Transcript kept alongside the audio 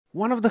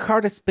One of the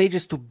hardest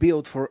pages to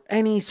build for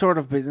any sort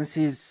of business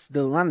is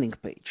the landing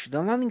page.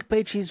 The landing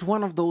page is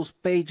one of those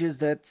pages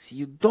that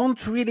you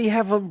don't really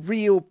have a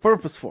real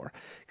purpose for,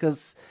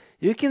 because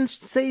you can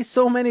say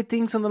so many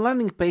things on the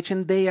landing page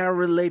and they are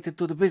related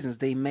to the business.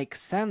 They make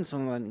sense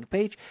on the landing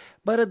page,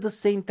 but at the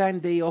same time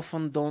they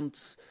often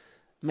don't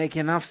make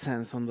enough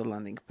sense on the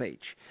landing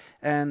page.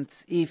 And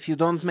if you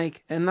don't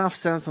make enough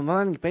sense on the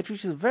landing page,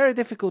 which is a very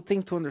difficult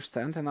thing to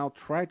understand, and I'll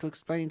try to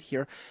explain it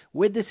here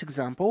with this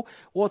example,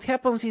 what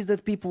happens is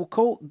that people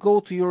go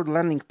to your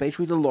landing page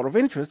with a lot of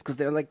interest because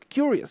they're like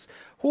curious.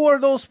 Who are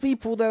those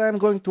people that I'm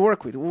going to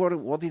work with?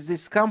 What is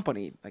this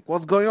company? Like,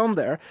 what's going on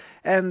there?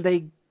 And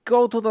they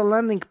go to the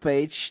landing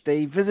page,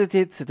 they visit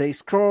it, they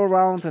scroll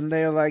around, and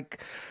they're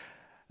like,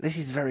 this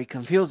is very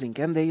confusing.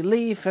 And they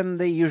leave, and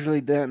they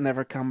usually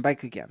never come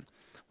back again,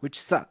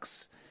 which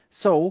sucks.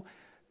 So,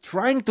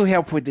 trying to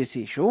help with this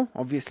issue,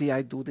 obviously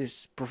I do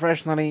this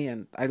professionally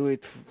and I do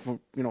it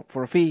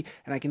for a fee,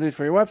 and I can do it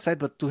for your website,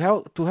 but to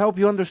help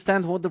you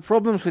understand what the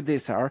problems with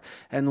this are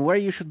and where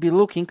you should be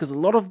looking, because a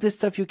lot of this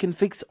stuff you can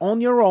fix on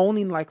your own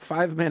in like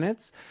 5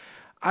 minutes,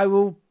 I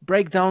will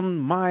break down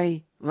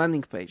my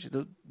landing page,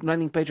 the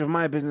landing page of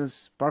my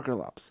business, Parker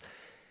Labs.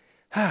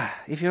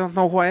 If you don't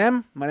know who I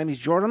am, my name is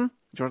Jordan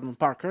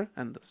Parker,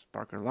 and this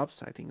Parker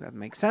Labs, I think that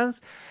makes sense.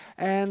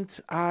 And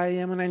I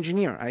am an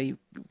engineer. I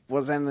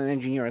was an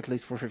engineer at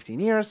least for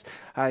 15 years.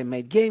 I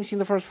made games in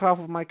the first half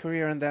of my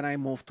career, and then I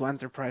moved to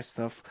enterprise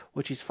stuff,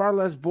 which is far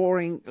less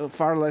boring,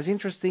 far less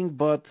interesting,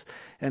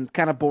 and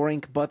kind of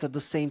boring, but at the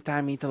same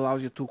time it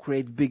allows you to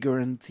create bigger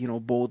and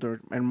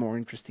bolder and more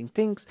interesting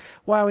things.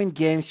 While in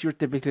games you're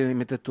typically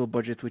limited to a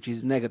budget which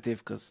is negative,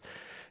 because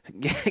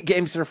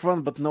games are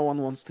fun, but no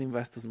one wants to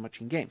invest as much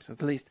in games,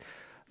 at least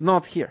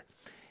not here.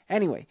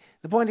 Anyway,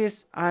 the point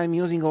is, I'm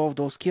using all of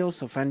those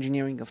skills of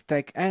engineering, of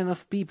tech, and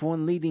of people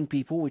and leading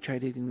people, which I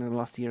did in the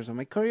last years of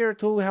my career,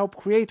 to help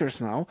creators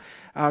now,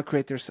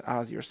 creators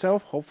as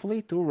yourself,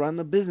 hopefully, to run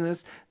a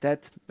business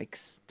that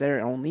makes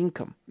their own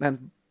income.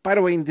 And by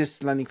the way, in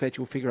this landing page,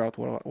 you'll figure out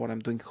what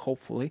I'm doing,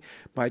 hopefully,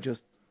 by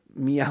just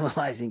me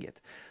analyzing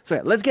it. So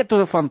yeah, let's get to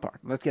the fun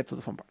part.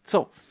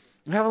 So,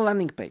 we have a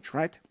landing page,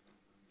 right?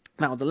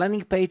 Now, the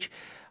landing page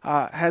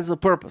has a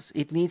purpose.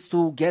 It needs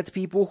to get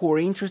people who are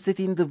interested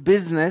in the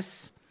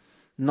business,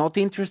 not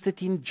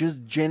interested in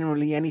just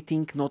generally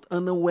anything, not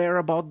unaware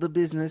about the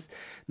business.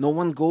 No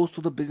one goes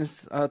to the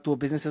business to a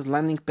business's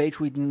landing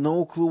page with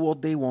no clue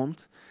what they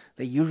want.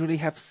 They usually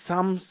have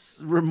some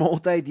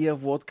remote idea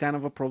of what kind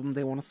of a problem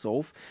they want to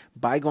solve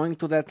by going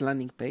to that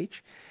landing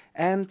page,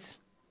 and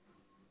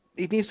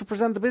it needs to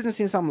present the business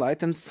in some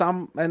light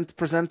and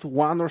present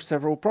one or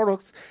several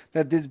products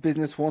that this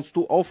business wants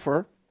to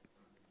offer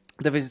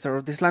the visitor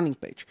of this landing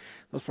page.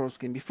 Those products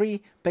can be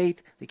free,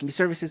 paid, they can be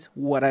services,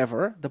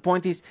 whatever. The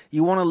point is,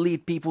 you want to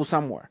lead people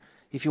somewhere.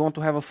 If you want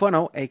to have a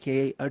funnel,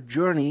 aka a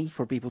journey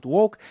for people to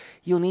walk,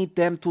 you need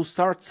them to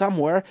start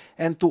somewhere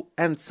and to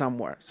end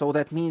somewhere. So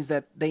that means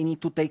that they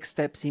need to take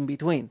steps in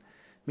between,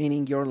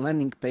 meaning your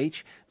landing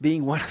page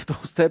being one of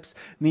those steps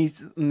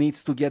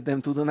needs to get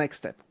them to the next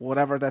step,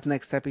 whatever that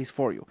next step is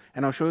for you.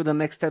 And I'll show you the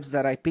next steps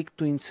that I picked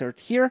to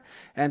insert here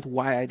and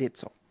why I did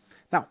so.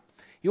 Now,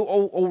 you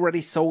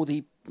already saw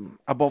the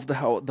above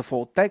the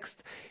default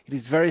text. It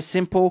is very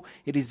simple.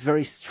 It is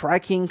very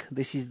striking.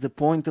 This is the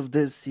point of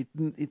this.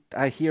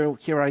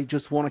 Here I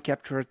just want to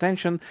capture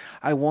attention.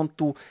 I want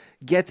to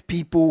get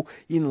people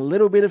in a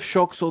little bit of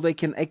shock so they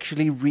can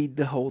actually read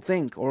the whole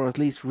thing, or at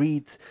least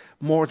read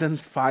more than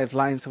 5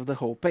 lines of the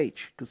whole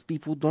page, because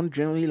people don't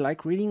generally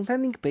like reading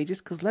landing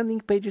pages, because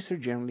landing pages are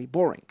generally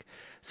boring.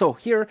 So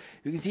here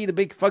you can see the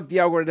big "fuck the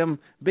algorithm,"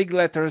 big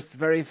letters,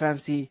 very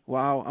fancy.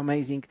 Wow,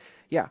 amazing.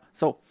 Yeah,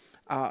 so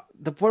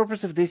the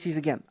purpose of this is,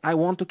 again, I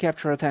want to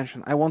capture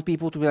attention. I want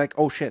people to be like,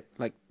 oh shit,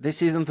 like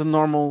this isn't a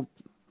normal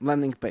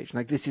landing page.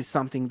 Like this is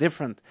something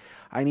different.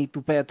 I need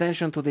to pay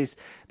attention to this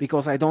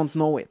because I don't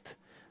know it.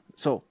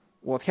 So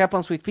what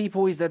happens with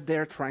people is that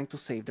they're trying to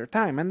save their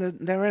time and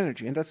their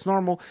energy, and that's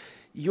normal.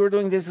 You're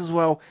doing this as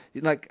well.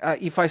 Like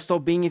if I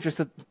stop being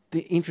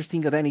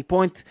interesting at any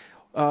point,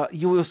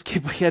 you will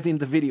skip ahead in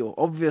the video,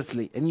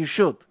 obviously, and you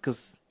should,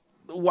 because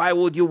why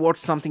would you watch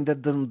something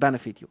that doesn't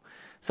benefit you?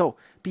 So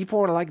people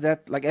are like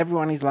that, like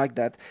everyone is like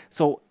that.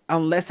 So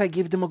unless I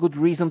give them a good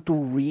reason to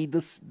read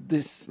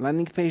this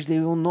landing page, they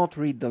will not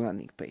read the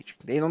landing page.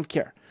 They don't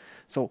care.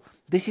 So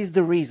this is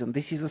the reason.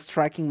 This is a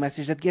striking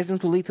message that gets them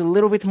to read a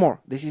little bit more.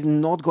 This is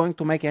not going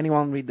to make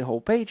anyone read the whole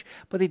page,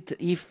 but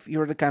if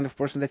you're the kind of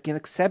person that can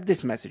accept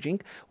this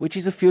messaging, which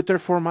is a filter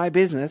for my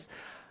business,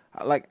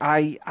 like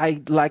I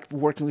like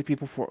working with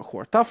people who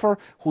are tougher,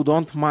 who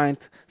don't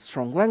mind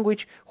strong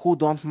language, who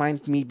don't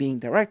mind me being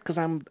direct, because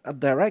I'm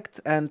direct,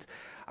 and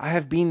I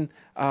have been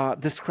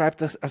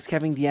described as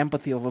having the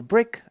empathy of a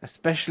brick,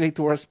 especially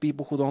towards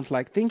people who don't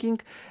like thinking.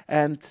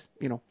 And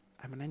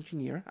I'm an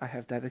engineer, I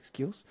have that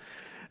excuse.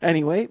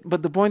 Anyway,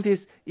 but the point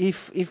is,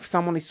 if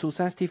someone is too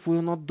sensitive, we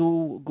will not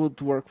do good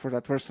work for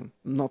that person.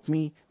 Not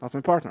me, not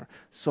my partner.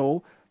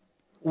 So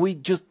we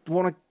just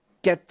want to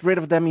get rid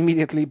of them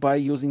immediately by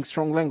using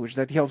strong language.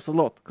 That helps a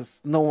lot,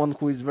 because no one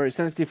who is very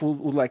sensitive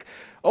would like,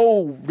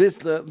 oh,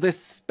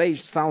 this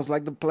page sounds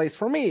like the place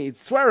for me.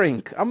 It's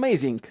swearing,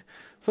 amazing.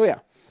 So yeah,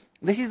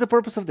 this is the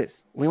purpose of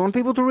this. We want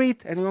people to read,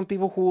 and we want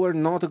people who are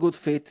not a good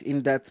fit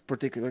in that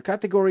particular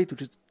category to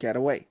just get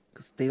away,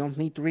 because they don't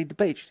need to read the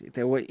page.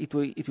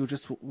 It will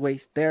just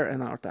waste their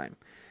and our time.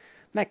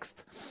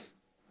 Next,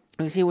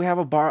 you see we have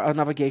a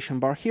navigation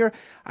bar here.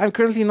 I'm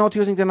currently not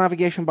using the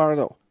navigation bar at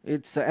all.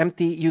 It's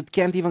empty. You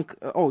can't even,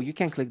 you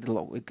can click the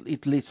logo.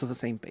 It leads to the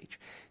same page.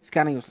 It's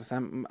kind of useless.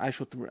 I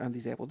should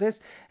disable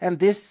this. And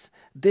this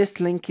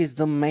link is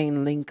the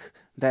main link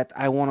that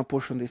I want to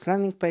push on this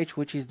landing page,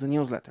 which is the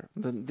newsletter.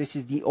 This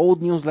is the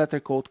old newsletter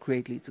called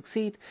Create Lead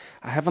Succeed.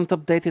 I haven't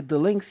updated the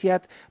links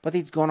yet, but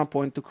it's gonna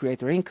point to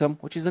Creator Income,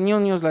 which is the new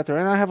newsletter,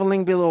 and I have a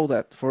link below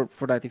that for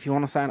that if you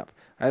want to sign up.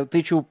 I'll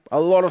teach you a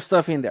lot of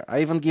stuff in there.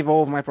 I even give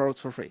all of my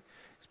products for free.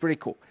 It's pretty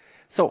cool.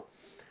 So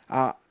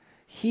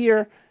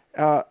here,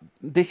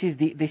 this is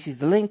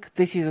the link.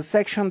 This is a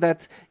section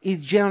that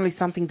is generally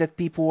something that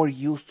people are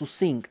used to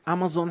seeing.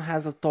 Amazon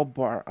has a top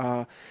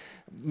bar.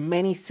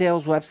 Many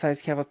sales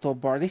websites have a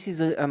top bar. This is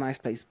a nice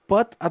place,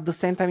 but at the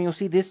same time, you'll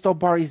see this top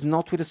bar is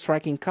not with a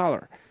striking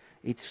color.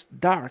 It's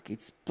dark,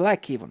 it's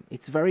black even.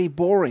 It's very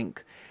boring.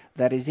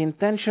 That is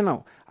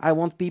intentional. I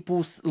want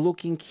people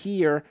looking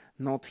here,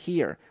 not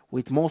here.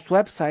 With most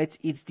websites,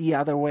 it's the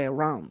other way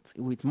around.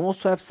 With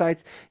most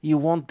websites, you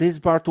want this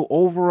bar to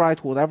override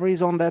whatever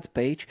is on that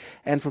page,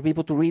 and for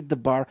people to read the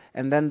bar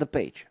and then the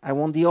page. I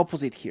want the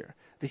opposite here.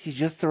 This is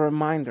just a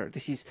reminder.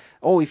 This is,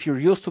 if you're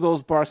used to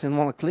those bars and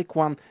want to click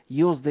one,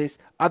 use this.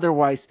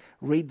 Otherwise,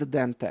 read the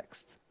damn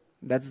text.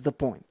 That's the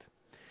point.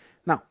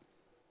 Now,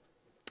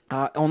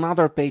 on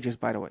other pages,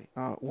 by the way,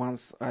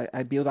 once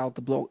I build out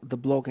the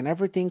blog and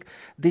everything,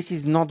 this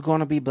is not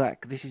gonna be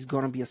black. This is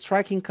gonna be a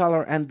striking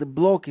color, and the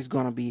blog is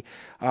gonna be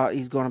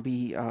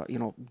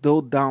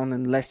dulled down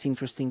and less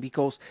interesting.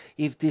 Because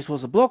if this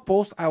was a blog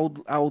post, I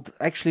would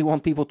actually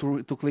want people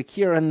to click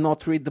here and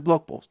not read the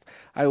blog post.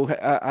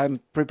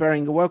 I'm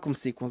preparing a welcome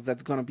sequence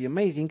that's gonna be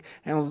amazing,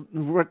 and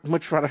I'd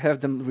much rather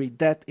have them read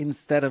that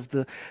instead of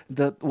the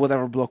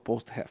whatever blog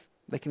post I have.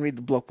 They can read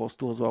the blog post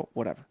too as well,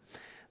 whatever.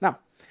 Now,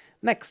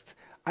 next,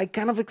 I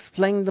kind of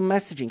explained the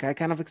messaging. I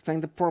kind of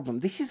explained the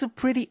problem. This is a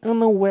pretty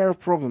unaware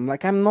problem.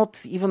 Like, I'm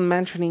not even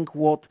mentioning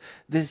what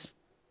this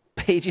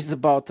page is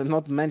about. I'm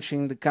not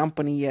mentioning the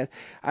company yet.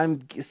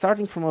 I'm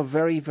starting from a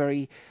very,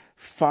 very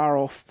far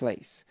off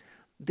place.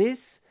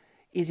 This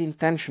is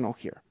intentional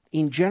here.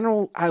 In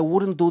general, I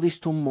wouldn't do this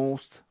to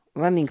most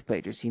landing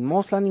pages. In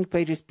most landing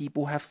pages,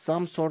 people have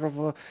some sort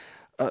of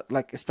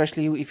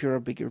especially if you're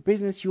a bigger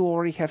business, you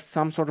already have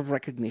some sort of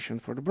recognition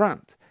for the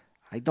brand.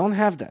 I don't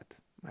have that.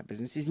 My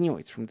business is new.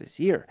 It's from this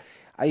year.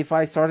 If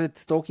I started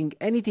talking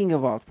anything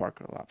about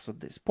Parker Labs at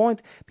this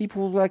point,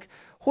 people will be like,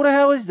 who the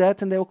hell is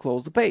that? And they'll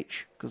close the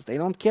page because they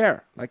don't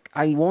care. Like,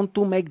 I want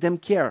to make them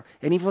care.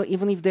 And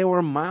even if they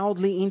were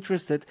mildly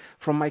interested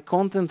from my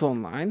content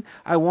online,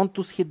 I want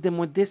to hit them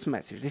with this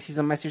message. This is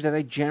a message that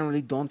I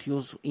generally don't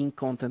use in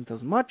content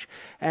as much,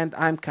 and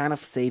I'm kind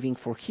of saving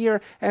for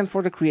here and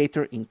for the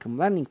Creator Income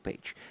landing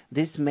page.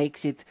 This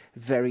makes it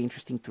very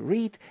interesting to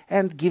read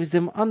and gives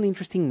them an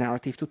interesting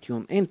narrative to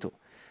tune into.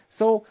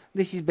 So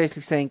this is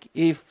basically saying,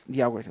 if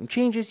the algorithm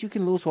changes, you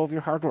can lose all of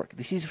your hard work.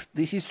 This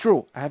is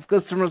true. I have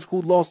customers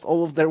who lost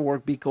all of their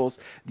work because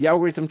the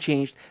algorithm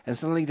changed and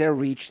suddenly they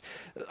reached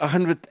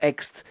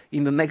 100x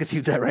in the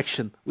negative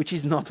direction, which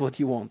is not what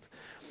you want.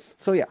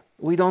 So yeah,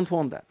 we don't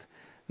want that.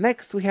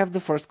 Next, we have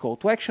the first call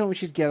to action,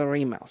 which is gather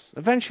emails.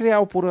 Eventually,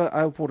 I'll put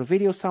a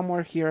video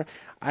somewhere here.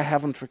 I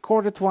haven't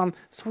recorded one,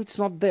 so it's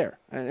not there.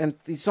 And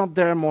it's not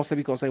there mostly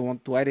because I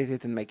want to edit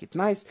it and make it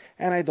nice,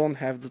 and I don't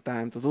have the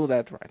time to do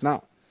that right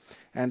now.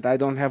 And I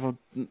don't have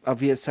a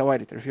VSL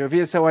editor. If you're a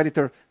VSL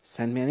editor,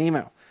 send me an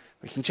email.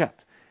 We can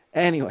chat.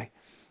 Anyway,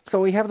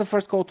 so we have the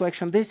first call to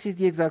action. This is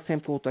the exact same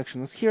call to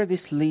action as here.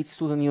 This leads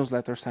to the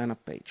newsletter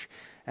sign-up page.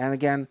 And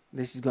again,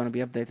 this is going to be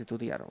updated to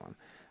the other one.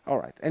 All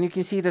right, and you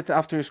can see that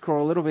after you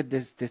scroll a little bit,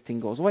 this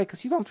thing goes away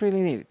because you don't really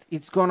need it.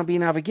 It's going to be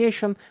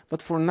navigation,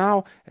 but for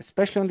now,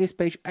 especially on this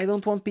page, I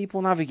don't want people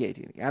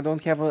navigating. I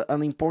don't have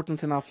an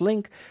important enough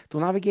link to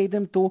navigate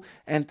them to,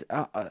 and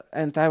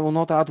I will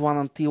not add one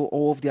until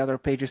all of the other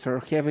pages are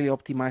heavily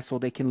optimized so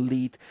they can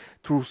lead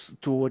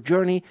to a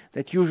journey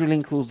that usually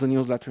includes the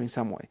newsletter in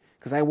some way.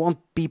 Because I want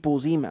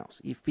people's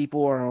emails. If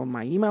people are on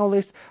my email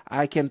list,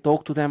 I can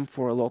talk to them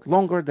for a lot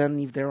longer than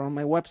if they're on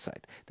my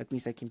website. That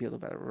means I can build a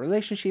better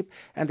relationship,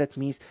 and that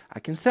means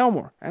I can sell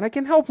more, and I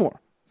can help more.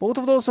 Both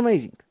of those are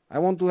amazing. I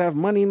want to have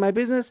money in my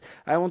business.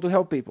 I want to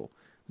help people.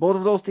 Both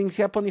of those things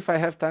happen if I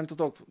have time to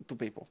talk to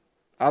people.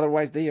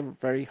 Otherwise, they are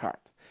very hard.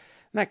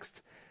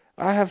 Next,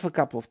 I have a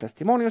couple of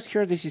testimonials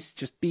here. This is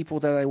just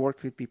people that I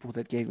worked with, people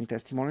that gave me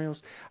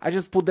testimonials. I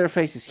just put their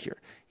faces here.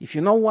 If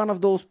you know one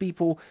of those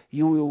people,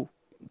 you will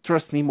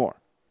trust me more.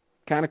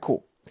 Kind of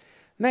cool.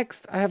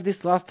 Next, I have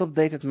this last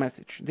updated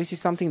message. This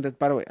is something that,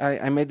 by the way,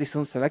 I made this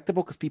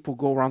unselectable because people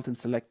go around and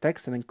select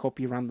text and then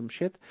copy random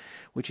shit,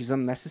 which is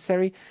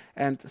unnecessary.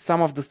 And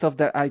some of the stuff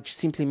that I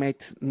simply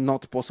made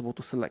not possible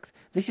to select.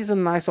 This is a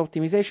nice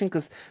optimization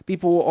because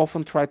people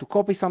often try to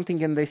copy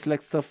something and they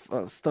select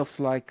stuff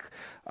like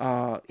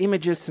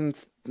images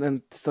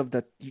and stuff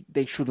that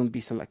they shouldn't be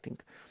selecting.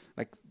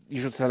 Like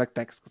you should select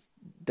text because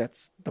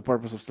that's the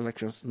purpose of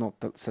selections, not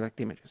to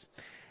select images.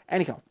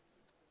 Anyhow.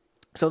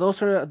 So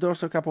those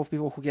are a couple of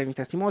people who gave me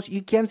testimonials.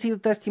 You can't see the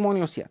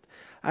testimonials yet.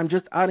 I'm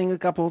just adding a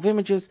couple of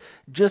images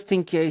just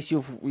in case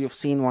you've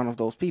seen one of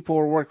those people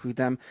or worked with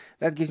them.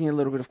 That gives me a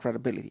little bit of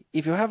credibility.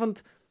 If you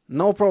haven't,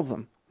 no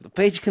problem. The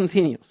page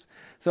continues.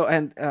 So,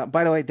 and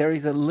by the way, there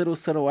is a little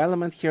subtle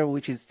element here,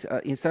 which is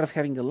instead of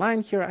having a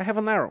line here, I have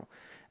an arrow.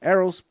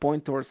 Arrows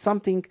point towards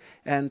something,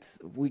 and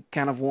we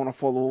kind of want to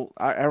follow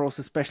our arrows,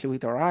 especially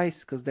with our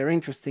eyes, because they're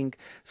interesting.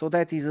 So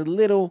that is a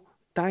little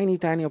tiny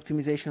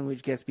optimization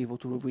which gets people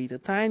to read a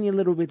tiny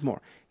little bit more.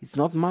 It's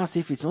not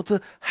massive, it's not a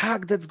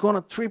hack that's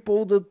gonna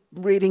triple the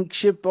reading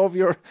ship of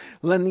your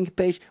landing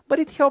page, but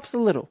it helps a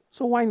little,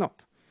 so why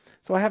not?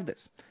 So I have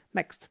this.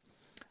 Next,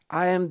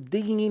 I am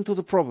digging into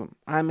the problem.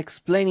 I'm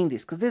explaining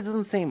this because this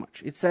doesn't say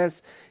much. It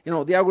says,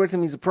 the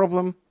algorithm is a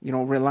problem,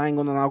 relying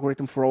on an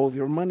algorithm for all of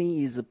your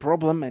money is a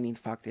problem, and in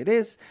fact it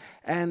is.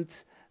 And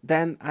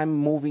then I'm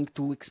moving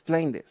to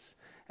explain this.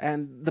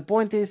 And the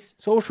point is,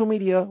 social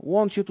media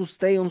wants you to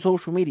stay on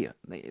social media.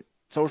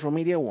 Social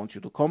media wants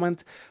you to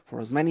comment for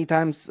as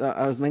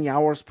many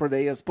hours per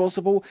day as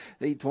possible.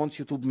 It wants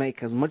you to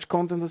make as much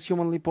content as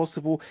humanly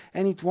possible,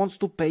 and it wants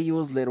to pay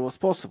you as little as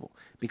possible,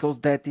 because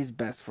that is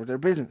best for their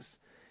business.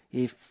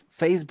 If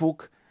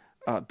Facebook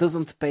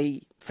doesn't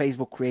pay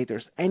Facebook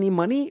creators any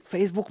money,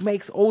 Facebook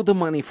makes all the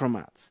money from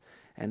ads.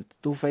 And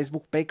do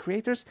Facebook pay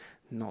creators?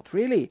 Not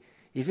really.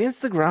 If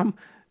Instagram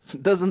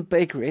doesn't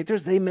pay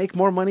creators, they make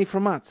more money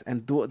from ads.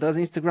 And does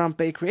Instagram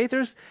pay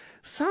creators?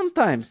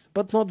 Sometimes,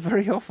 but not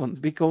very often,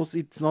 because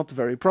it's not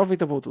very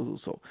profitable to do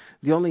so.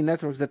 The only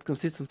networks that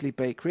consistently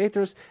pay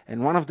creators,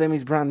 and one of them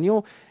is brand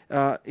new,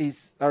 are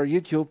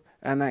YouTube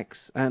and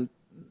X. And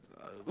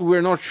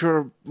we're not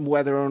sure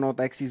whether or not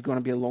X is going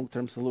to be a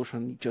long-term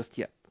solution just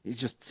yet. It's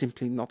just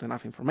simply not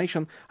enough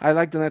information. I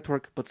like the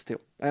network, but still.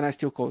 And I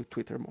still call it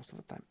Twitter most of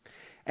the time.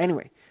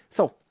 Anyway,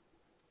 so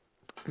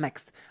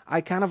next,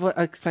 I kind of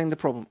explain the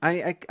problem.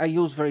 I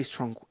use very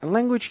strong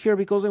language here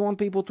because I want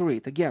people to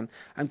read. Again,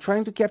 I'm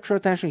trying to capture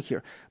attention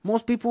here.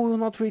 Most people will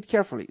not read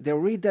carefully. They'll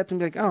read that and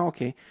be like, oh,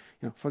 okay,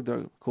 fuck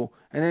that, cool.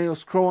 And then they'll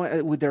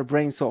scroll with their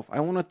brains off.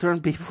 I want to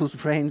turn people's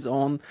brains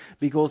on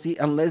because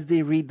unless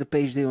they read the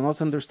page, they will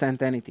not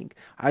understand anything.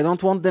 I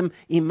don't want them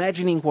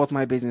imagining what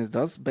my business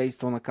does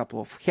based on a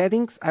couple of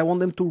headings. I want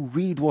them to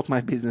read what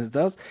my business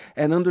does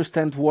and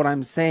understand what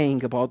I'm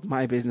saying about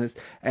my business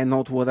and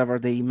not whatever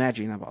they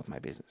imagine about my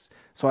business.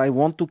 So I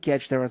want to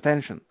catch their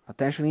attention.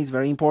 Attention is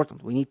very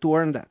important. We need to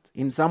earn that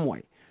in some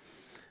way.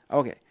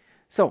 Okay,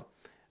 so,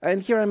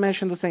 and here I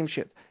mentioned the same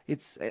shit.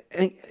 It's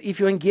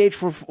if you engage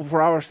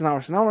for hours and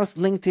hours and hours,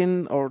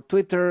 LinkedIn or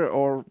Twitter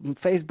or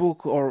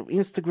Facebook or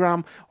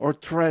Instagram or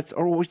Threads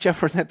or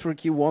whichever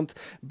network you want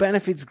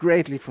benefits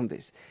greatly from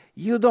this.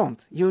 You don't.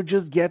 You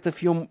just get a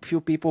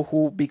few people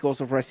who, because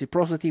of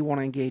reciprocity, want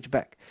to engage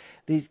back.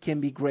 This can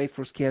be great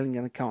for scaling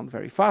an account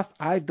very fast.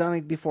 I've done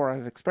it before.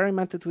 I've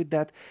experimented with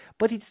that.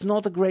 But it's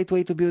not a great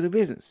way to build a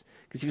business.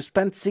 Because you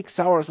spend 6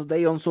 hours a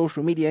day on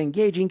social media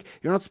engaging,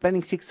 you're not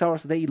spending 6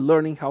 hours a day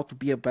learning how to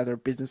be a better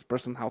business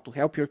person, how to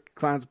help your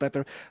clients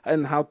better,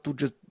 and how to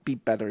just be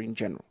better in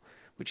general,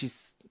 which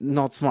is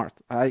not smart.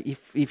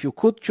 If you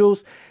could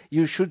choose,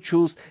 you should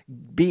choose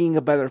being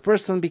a better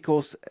person,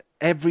 because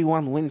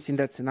everyone wins in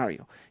that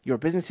scenario. Your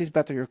business is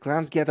better, your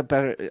clients get a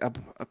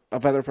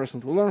better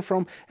person to learn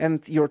from,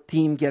 and your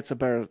team gets a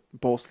better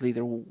boss,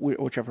 leader,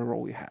 whichever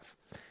role you have.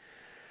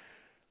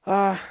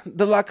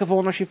 The lack of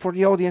ownership for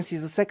the audience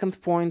is the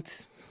second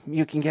point.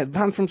 You can get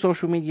banned from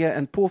social media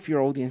and poof,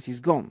 your audience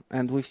is gone.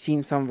 And we've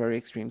seen some very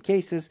extreme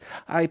cases.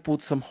 I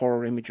put some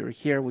horror imagery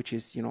here, which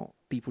is,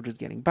 people just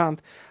getting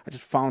banned. I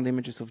just found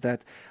images of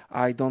that.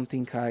 I don't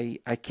think I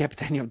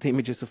kept any of the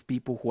images of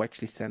people who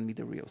actually send me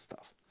the real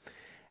stuff.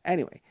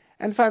 Anyway,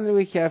 and finally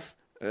we have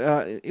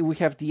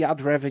the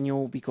ad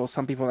revenue, because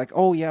some people are like,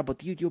 oh yeah, but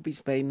YouTube is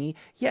paying me.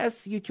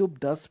 Yes, YouTube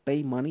does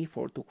pay money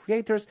to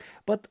creators,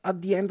 but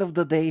at the end of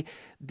the day,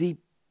 the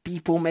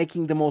people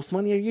making the most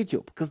money are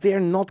YouTube, because they are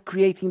not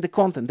creating the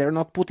content. They're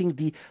not putting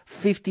the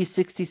 50,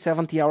 60,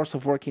 70 hours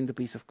of work in the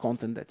piece of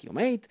content that you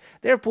made.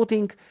 They're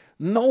putting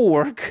no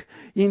work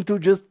into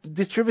just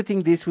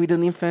distributing this with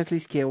an infinitely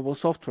scalable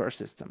software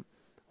system,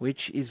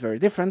 which is very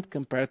different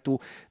compared to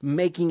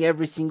making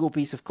every single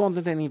piece of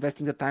content and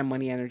investing the time,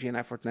 money, energy, and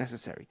effort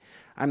necessary.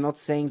 I'm not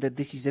saying that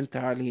this is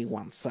entirely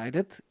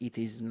one-sided. It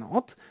is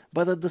not.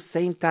 But at the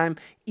same time,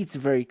 it's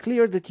very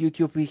clear that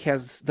YouTube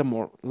has the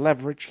more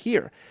leverage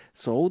here.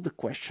 So the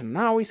question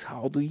now is,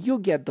 how do you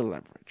get the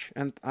leverage?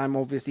 And I'm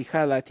obviously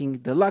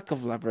highlighting the lack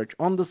of leverage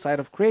on the side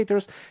of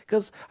creators,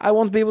 because I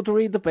want people to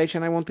read the page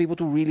and I want people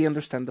to really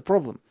understand the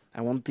problem. I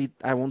want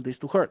this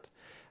to hurt.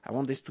 I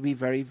want this to be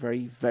very,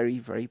 very, very,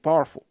 very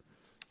powerful.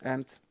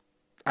 And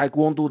I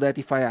won't do that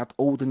if I add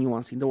all the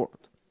nuance in the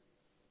world.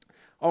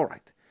 All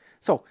right.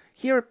 So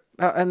here,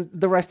 and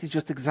the rest is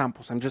just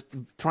examples. I'm just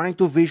trying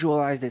to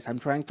visualize this. I'm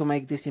trying to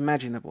make this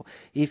imaginable.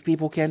 If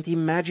people can't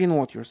imagine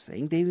what you're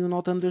saying, they will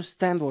not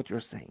understand what you're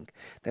saying.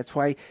 That's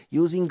why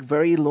using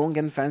very long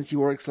and fancy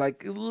words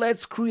like,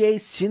 let's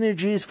create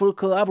synergies for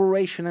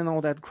collaboration and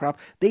all that crap,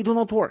 they do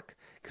not work.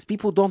 Because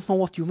people don't know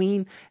what you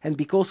mean, and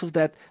because of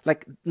that,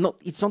 like,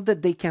 it's not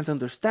that they can't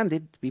understand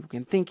it, people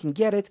can think and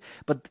get it,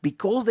 but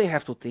because they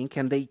have to think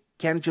and they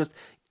can't just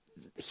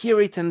hear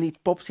it and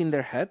it pops in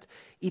their head,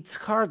 it's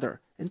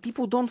harder. And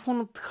people don't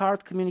want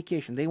hard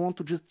communication. They want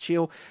to just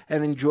chill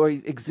and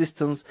enjoy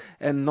existence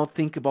and not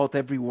think about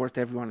every word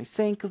everyone is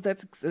saying, because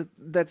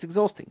that's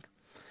exhausting.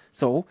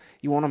 So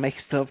you want to make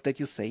stuff that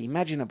you say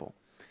imaginable.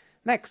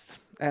 Next,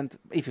 and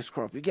if you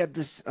scroll up, you get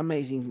this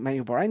amazing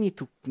menu bar. I need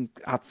to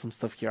add some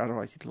stuff here,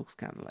 otherwise it looks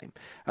kind of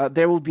lame.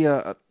 There will be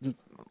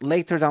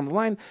later down the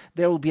line,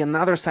 there will be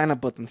another sign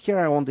up button. Here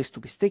I want this to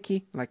be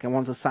sticky, like I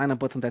want the sign up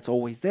button that's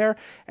always there,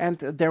 and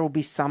there will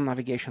be some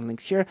navigation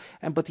links here,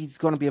 but it's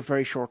going to be a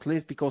very short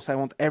list because I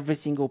want every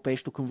single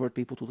page to convert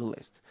people to the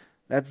list.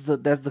 That's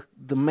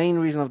the main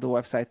reason of the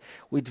website,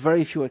 with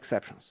very few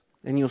exceptions,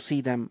 and you'll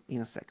see them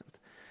in a second.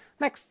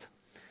 Next.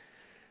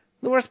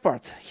 The worst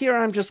part, here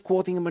I'm just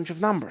quoting a bunch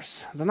of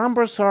numbers. The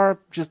numbers are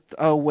just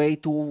a way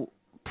to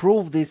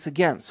prove this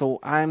again. So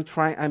I'm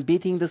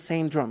beating the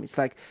same drum. It's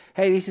like,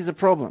 hey, this is a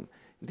problem.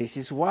 This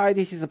is why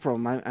this is a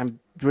problem. I'm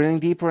drilling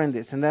deeper in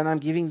this. And then I'm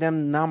giving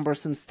them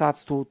numbers and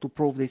stats to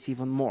prove this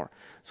even more.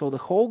 So the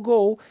whole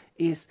goal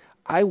is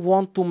I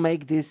want to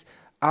make this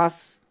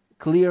as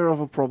clear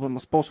of a problem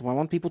as possible. I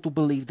want people to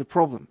believe the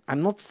problem.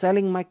 I'm not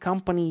selling my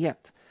company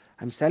yet.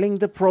 I'm selling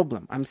the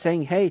problem. I'm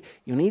saying, hey,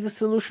 you need a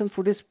solution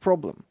for this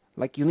problem.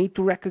 Like, you need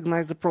to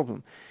recognize the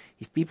problem.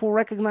 If people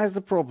recognize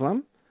the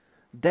problem,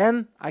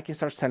 then I can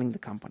start selling the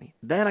company.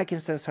 Then I can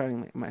start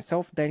selling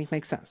myself. Then it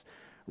makes sense.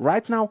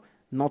 Right now,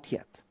 not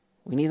yet.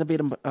 We need a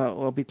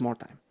bit more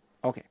time.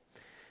 Okay.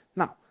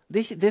 Now,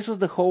 this was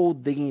the whole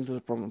digging into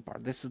the problem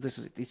part. This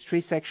was it. It's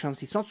 3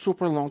 sections. It's not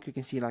super long. You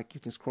can see, like,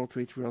 you can scroll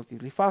through it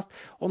relatively fast.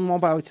 On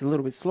mobile, it's a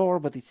little bit slower,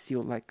 but it's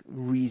still like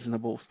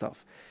reasonable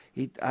stuff.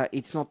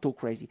 It's not too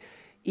crazy.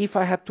 If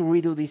I had to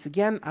redo this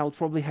again, I would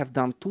probably have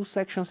done 2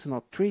 sections and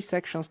not 3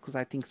 sections, because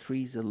I think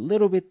 3 is a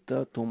little bit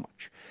too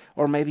much.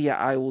 Or maybe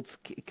I would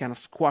kind of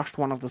squash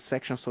one of the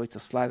sections so it's a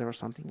slider or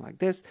something like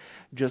this,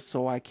 just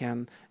so I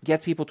can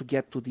get people to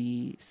get to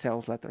the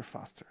sales letter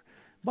faster.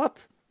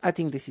 But I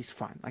think this is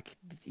fine. Like,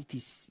 it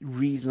is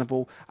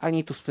reasonable. I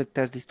need to split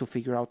test this to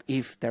figure out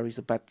if there is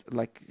a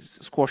like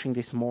squashing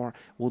this more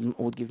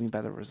would give me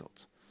better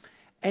results.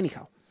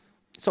 Anyhow,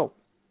 so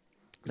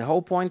the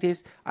whole point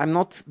is I'm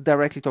not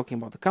directly talking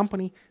about the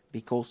company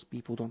because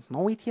people don't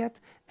know it yet,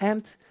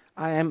 and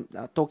I am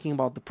talking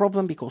about the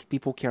problem because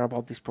people care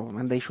about this problem,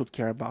 and they should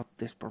care about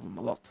this problem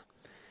a lot.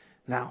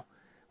 Now,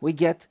 we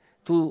get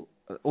to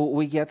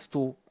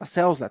a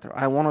sales letter.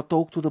 I want to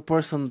talk to the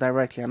person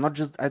directly.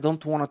 I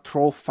don't want to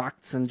throw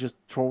facts and just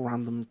throw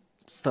random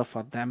stuff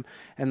at them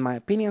and my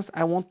opinions.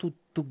 I want to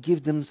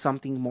give them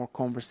something more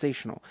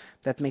conversational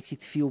that makes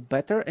it feel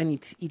better, and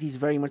it is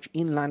very much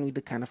in line with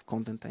the kind of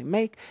content I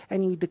make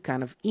and with the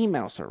kind of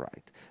emails I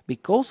write.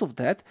 Because of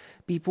that,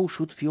 people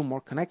should feel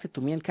more connected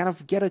to me and kind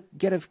of get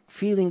a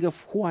feeling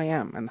of who I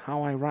am and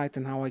how I write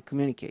and how I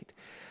communicate.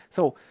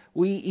 So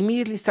we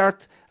immediately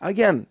start,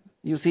 again,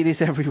 you see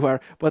this everywhere,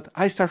 but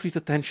I start with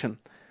attention.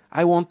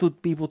 I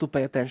want people to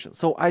pay attention.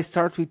 So I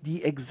start with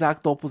the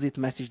exact opposite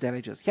message that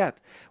I just had,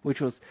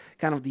 which was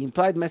kind of the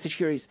implied message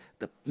here is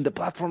the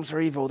platforms are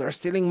evil. They're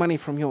stealing money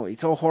from you.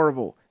 It's all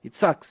horrible. It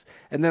sucks.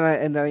 And then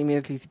I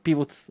immediately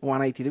pivot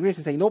 180 degrees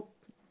and say, nope,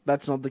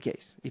 that's not the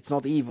case. It's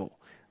not evil.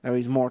 There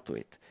is more to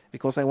it,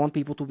 because I want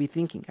people to be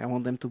thinking. I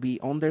want them to be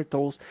on their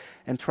toes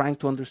and trying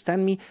to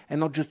understand me and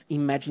not just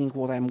imagining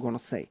what I'm going to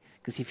say.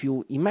 Because if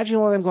you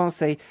imagine what I'm going to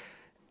say,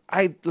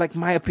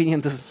 my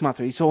opinion doesn't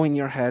matter. It's all in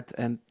your head,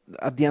 and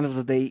at the end of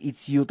the day,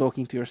 it's you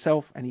talking to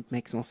yourself, and it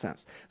makes no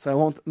sense. So I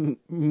want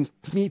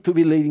me to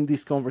be leading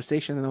this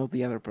conversation and not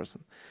the other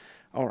person.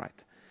 All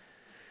right.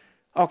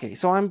 Okay,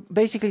 so I'm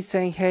basically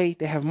saying, hey,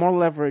 they have more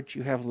leverage,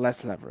 you have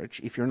less leverage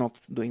if you're not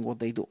doing what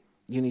they do.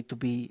 You need to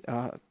be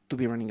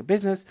running a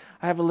business.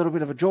 I have a little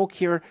bit of a joke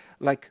here,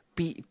 like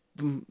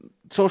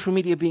social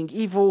media being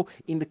evil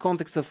in the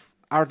context of,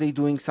 are they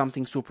doing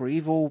something super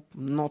evil?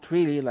 Not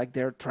really. Like,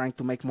 they're trying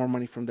to make more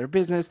money from their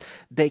business.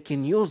 They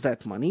can use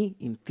that money,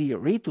 in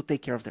theory, to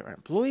take care of their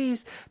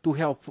employees, to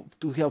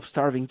help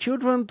starving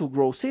children, to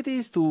grow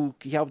cities, to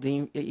help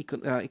the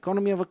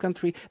economy of a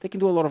country. They can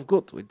do a lot of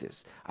good with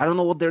this. I don't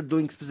know what they're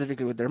doing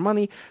specifically with their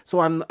money,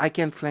 so I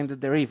can't claim that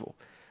they're evil.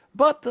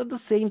 But at the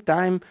same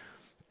time,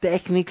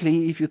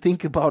 technically, if you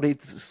think about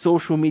it,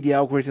 social media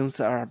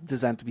algorithms are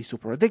designed to be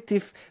super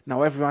addictive.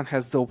 Now everyone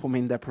has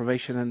dopamine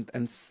deprivation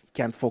and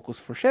can't focus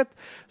for shit,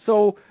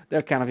 so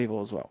they're kind of evil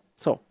as well.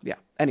 So yeah,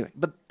 anyway,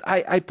 but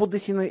I put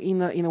this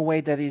in a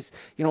way that is,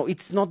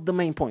 it's not the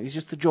main point. It's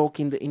just a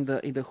joke in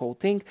the whole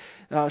thing,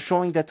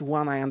 showing that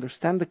one, I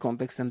understand the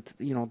context and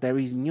there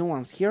is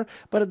nuance here,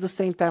 but at the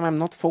same time I'm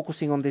not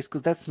focusing on this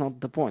because that's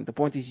not the point. The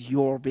point is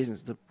your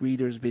business, the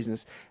reader's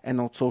business, and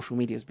not social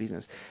media's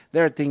business.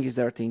 Their thing is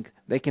their thing.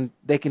 They can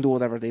do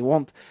whatever they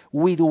want.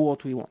 We do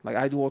what we want. Like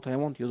I do what I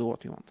want, you do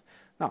what you want.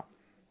 Now,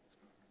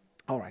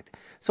 all right.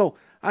 So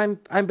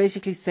I'm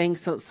basically saying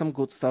some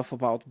good stuff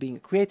about being a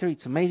creator.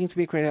 It's amazing to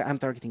be a creator. I'm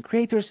targeting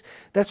creators.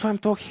 That's why I'm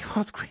talking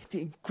about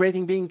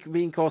creating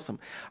being awesome.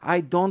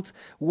 I don't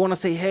want to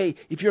say, hey,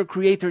 if you're a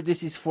creator,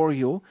 this is for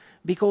you,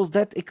 because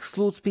that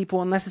excludes people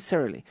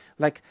unnecessarily.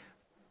 Like,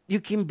 you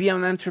can be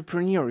an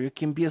entrepreneur, you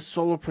can be a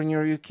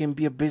solopreneur, you can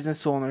be a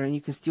business owner, and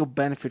you can still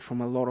benefit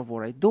from a lot of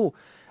what I do.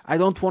 I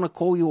don't want to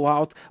call you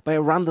out by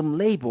a random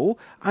label.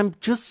 I'm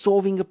just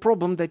solving a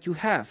problem that you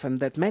have and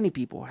that many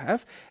people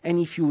have. And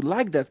if you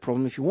like that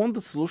problem, if you want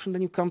the solution,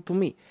 then you come to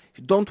me. If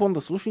you don't want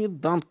the solution, you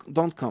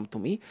don't come to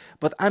me.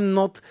 But I'm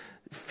not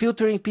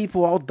filtering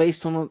people out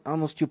based on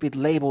a stupid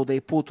label they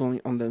put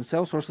on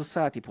themselves or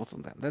society put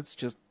on them. That's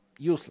just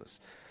useless.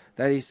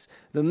 That is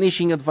the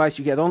niching advice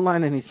you get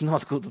online, and it's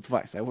not good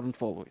advice. I wouldn't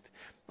follow it.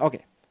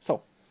 Okay,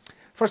 so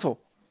first of all,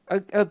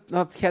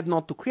 a head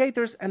nod to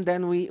creators, and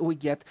then we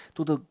get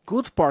to the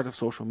good part of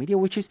social media,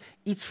 which is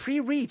it's free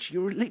reach.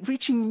 You're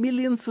reaching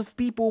millions of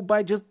people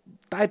by just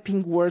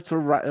typing words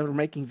or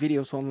making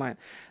videos online.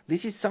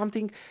 This is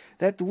something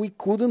that we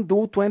couldn't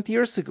do 20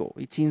 years ago.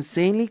 It's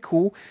insanely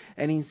cool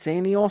and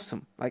insanely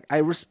awesome. Like, I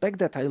respect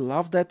that, I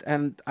love that,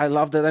 and I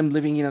love that I'm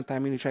living in a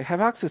time in which I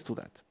have access to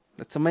that.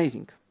 That's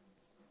amazing.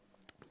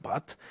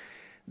 But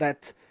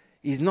that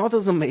is not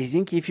as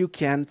amazing if you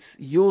can't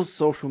use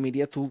social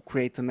media to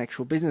create an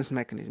actual business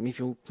mechanism, if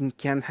you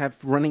can't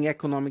have running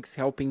economics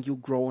helping you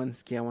grow and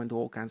scale and do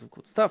all kinds of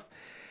good stuff.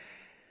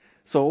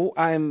 So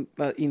I'm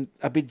in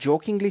a bit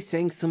jokingly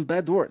saying some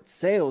bad words.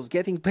 Sales,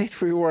 getting paid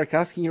for your work,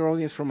 asking your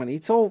audience for money.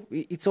 It's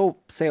all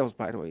sales,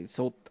 by the way.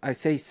 So I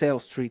say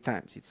sales 3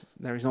 times.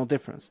 There is no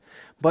difference.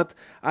 But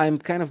I'm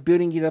kind of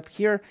building it up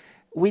here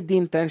with the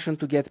intention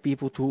to get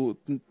people to,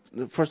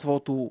 first of all,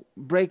 to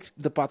break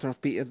the pattern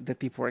of that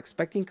people are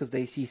expecting, because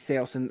they see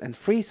sales and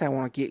free. So I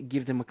want to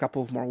give them a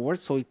couple of more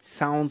words so it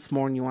sounds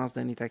more nuanced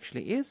than it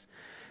actually is,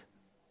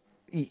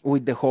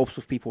 with the hopes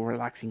of people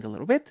relaxing a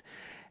little bit.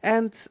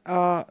 And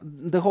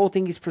the whole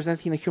thing is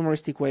presented in a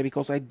humoristic way,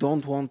 because I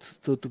don't want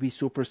to be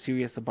super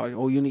serious about it.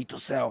 Oh, you need to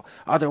sell,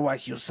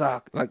 otherwise you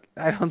suck. Like,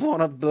 I don't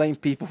want to blame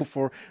people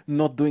for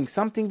not doing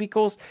something,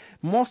 because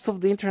most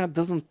of the internet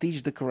doesn't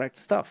teach the correct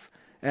stuff.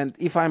 And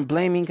if I'm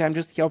blaming, I'm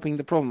just helping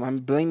the problem. I'm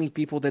blaming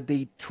people that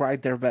they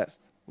tried their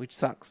best, which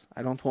sucks.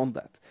 I don't want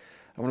that.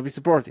 I want to be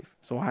supportive.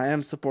 So I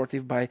am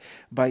supportive by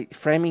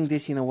framing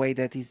this in a way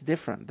that is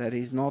different, that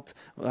is not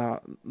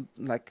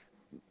like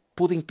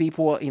putting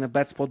people in a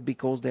bad spot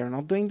because they're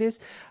not doing this.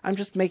 I'm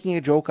just making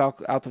a joke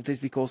out of this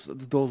because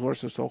those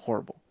words are so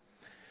horrible.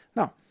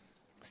 Now,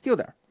 still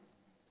there.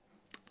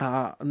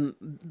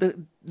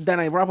 Then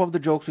I wrap up the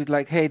jokes with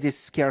like, hey, this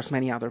scares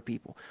many other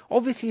people.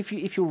 Obviously,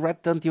 if you read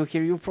until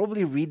here, you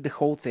probably read the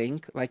whole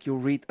thing, like you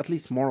read at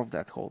least more of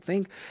that whole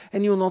thing,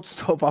 and you'll not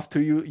stop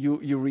after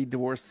you read the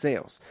word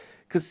sales,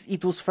 because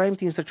it was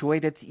framed in such a way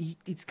that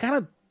it's kind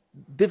of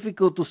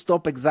difficult to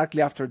stop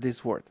exactly after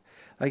this word.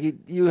 Like,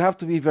 you have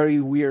to be very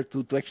weird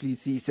to actually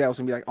see sales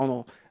and be like, oh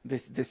no,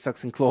 this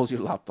sucks, and close your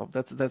laptop.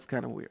 That's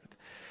kind of weird.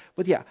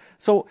 But yeah,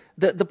 so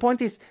the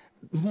point is,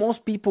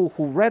 most people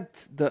who read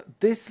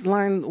this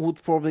line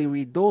would probably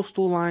read those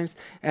 2 lines,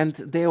 and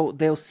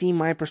they'll see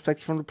my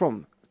perspective from the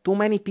problem. Too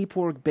many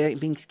people are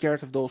being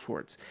scared of those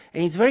words,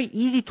 and it's very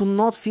easy to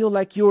not feel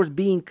like you're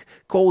being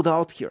called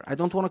out here. I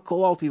don't want to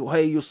call out people,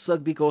 hey, you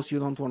suck because you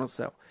don't want to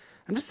sell.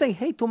 I'm just saying,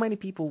 hey, too many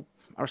people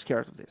are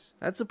scared of this.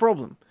 That's a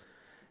problem.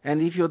 And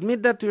if you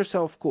admit that to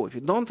yourself, cool. If you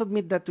don't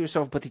admit that to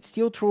yourself, but it's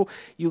still true,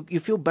 you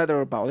feel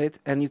better about it,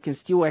 and you can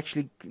still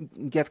actually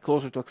get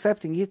closer to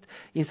accepting it,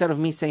 instead of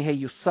me saying, hey,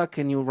 you suck,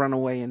 and you run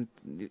away, and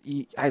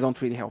I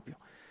don't really help you.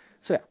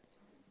 So yeah.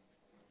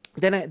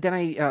 Then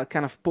I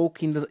kind of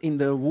poke in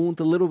the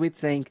wound a little bit,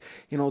 saying,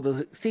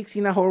 the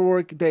 16-hour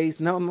work days,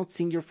 now not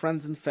seeing your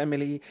friends and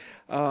family,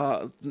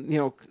 all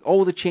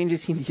the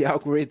changes in the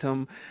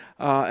algorithm,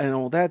 and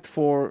all that,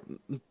 for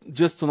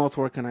just to not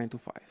work a 9 to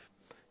 5.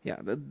 Yeah,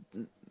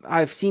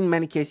 I've seen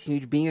many cases in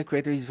which being a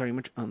creator is very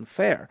much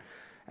unfair,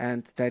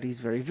 and that is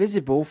very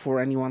visible for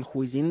anyone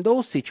who is in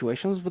those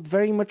situations, but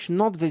very much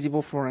not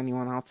visible for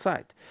anyone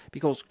outside,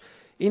 because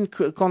in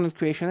content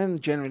creation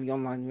and generally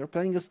online, you're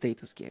playing a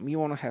status game. You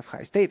want to have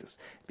high status.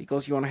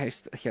 Because you want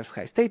to have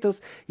high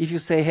status, if you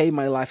say, hey,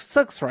 my life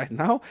sucks right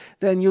now,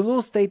 then you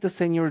lose status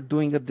and you're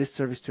doing a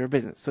disservice to your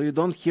business. So you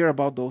don't hear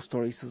about those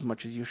stories as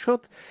much as you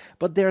should,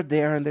 but they're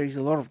there, and there is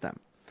a lot of them.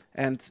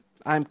 And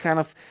I'm kind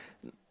of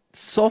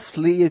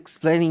softly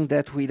explaining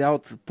that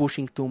without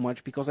pushing too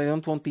much, because I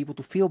don't want people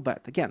to feel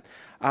bad. Again,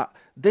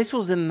 this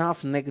was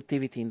enough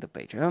negativity in the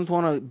page. I don't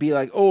want to be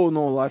like, oh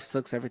no, life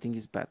sucks, everything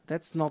is bad.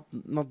 That's not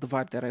the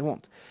vibe that I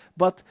want.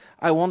 But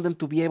I want them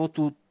to be able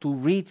to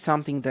read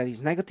something that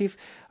is negative,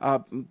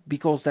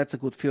 because that's a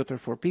good filter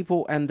for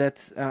people, and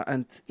that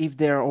and if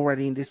they're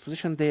already in this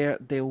position,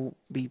 they will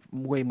be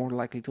way more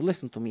likely to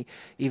listen to me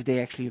if they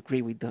actually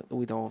agree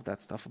with all of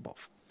that stuff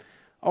above.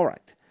 All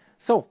right,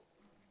 so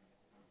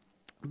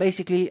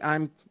basically,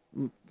 I'm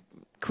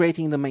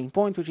creating the main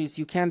point, which is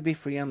you can't be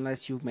free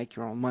unless you make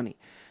your own money,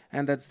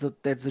 and that's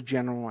the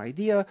general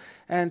idea.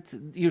 And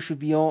you should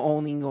be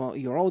owning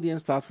your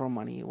audience, platform,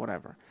 money,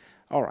 whatever.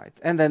 All right,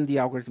 and then the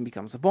algorithm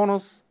becomes a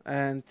bonus,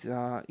 and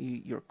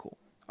you're cool.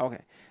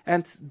 Okay,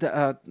 and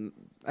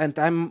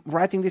I'm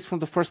writing this from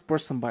the first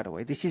person, by the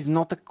way. This is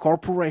not a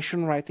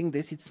corporation writing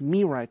this; it's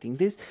me writing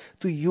this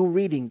to you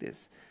reading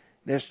this.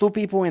 There's two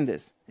people in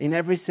this. In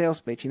every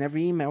sales page, in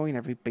every email, in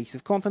every piece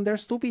of content,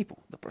 there's two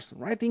people. The person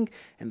writing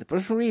and the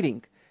person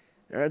reading.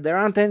 There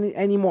aren't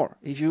any more.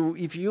 If you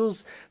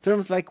use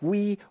terms like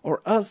we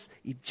or us,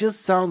 it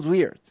just sounds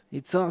weird.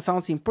 It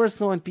sounds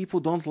impersonal and people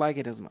don't like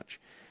it as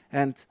much.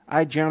 And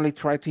I generally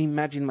try to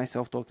imagine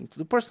myself talking to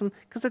the person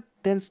because that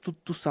tends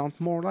to sound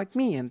more like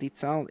me, and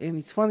it's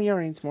funnier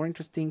and it's more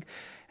interesting.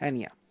 And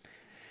yeah.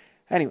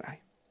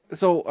 Anyway,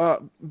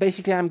 so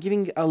basically I'm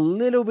giving a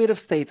little bit of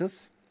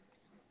status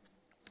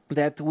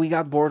that we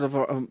got bored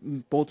of,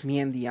 both me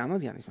and Diana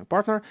is my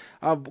partner,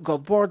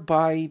 got bored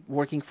by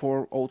working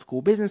for old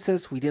school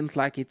businesses. We didn't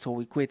like it, so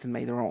we quit and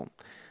made our own.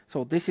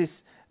 So this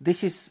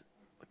is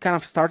kind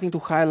of starting to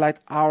highlight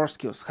our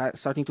skills,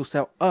 starting to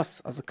sell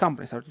us as a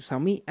company, starting to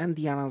sell me and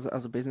Diana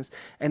as a business,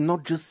 and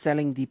not just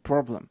selling the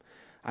problem.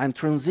 I'm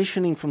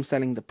transitioning from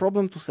selling the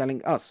problem to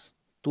selling us,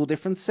 two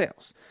different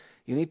sales.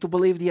 You need to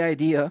believe the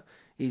idea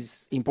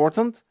is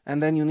important,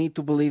 and then you need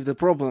to believe the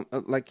problem,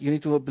 you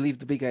need to believe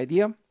the big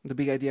idea. The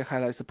big idea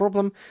highlights the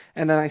problem,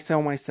 and then I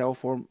sell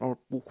myself or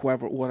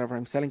whatever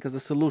I'm selling as a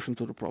solution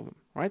to the problem,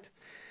 right?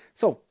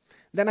 So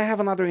then I have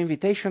another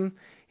invitation.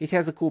 It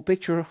has a cool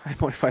picture. I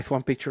modified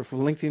one picture for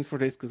LinkedIn for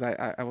this because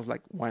I was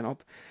like, why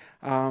not?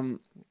 And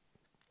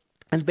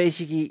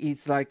basically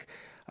it's like,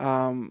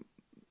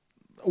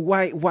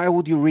 why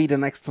would you read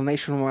an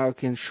explanation while I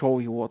can show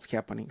you what's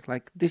happening?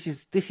 Like this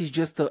is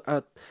just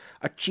a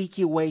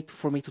cheeky way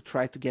for me to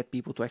try to get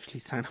people to actually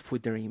sign up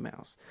with their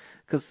emails,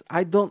 because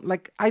I don't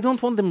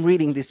want them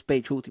reading this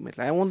page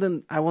ultimately. I want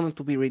them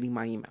to be reading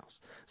my emails.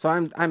 So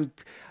I'm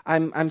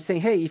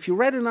saying, hey, if you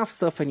read enough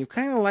stuff and you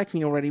kind of like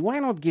me already, why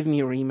not give me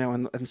your email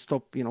and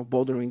stop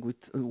bothering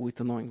with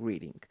annoying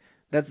reading?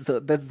 That's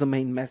the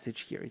main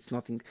message here. It's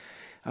nothing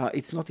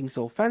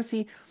so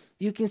fancy.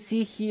 You can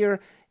see here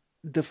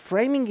the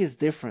framing is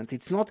different.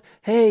 It's not,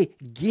 hey,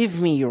 give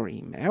me your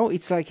email.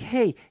 It's like,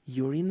 hey,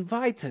 you're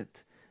invited.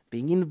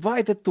 Being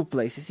invited to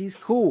places is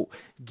cool.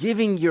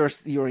 Giving your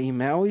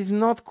email is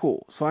not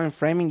cool. So I'm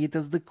framing it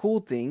as the cool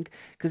thing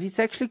because it's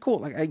actually cool.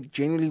 Like I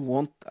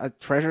genuinely I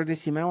treasure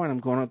this email, and I'm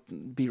going to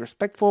be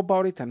respectful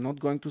about it. I'm not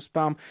going to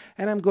spam,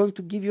 and I'm going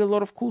to give you a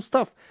lot of cool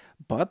stuff.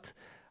 But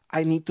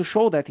I need to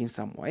show that in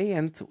some way,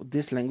 and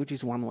this language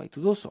is one way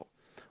to do so.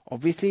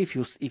 Obviously, if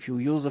you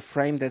use a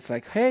frame that's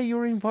like, hey,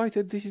 you're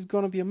invited, this is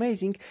gonna be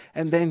amazing,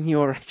 and then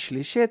you're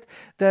actually shit,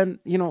 then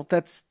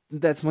that's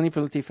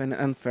manipulative and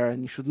unfair,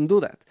 and you shouldn't do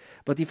that.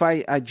 But if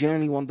I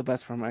genuinely want the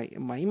best for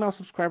my email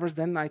subscribers,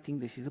 then I think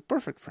this is a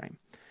perfect frame.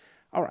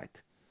 All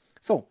right.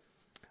 So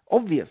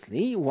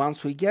obviously,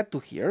 once we get to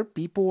here,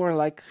 people are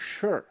like,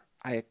 sure,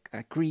 I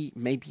agree.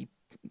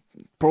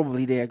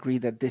 Probably they agree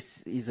that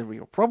this is a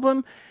real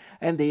problem.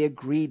 And they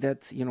agree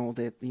that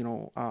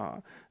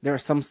there are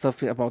some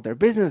stuff about their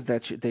business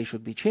that they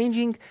should be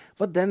changing.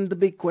 But then the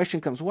big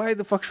question comes: why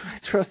the fuck should I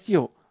trust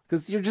you?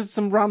 Because you're just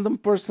some random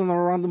person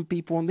or random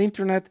people on the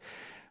internet,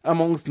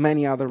 amongst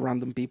many other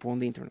random people on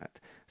the internet.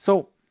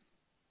 So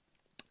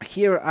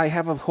here I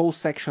have a whole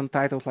section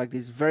titled like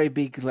this, very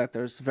big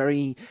letters,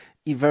 very,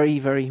 very,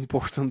 very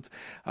important.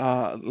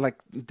 Like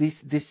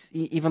this,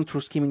 even through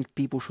skimming,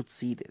 people should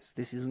see this.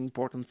 This is an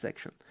important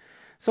section.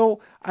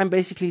 So I'm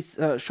basically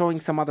showing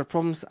some other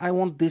problems. I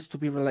want this to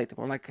be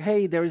relatable. Like,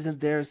 hey, there is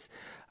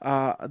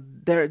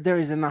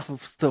enough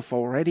of stuff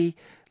already.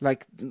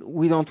 Like,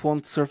 we don't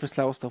want surface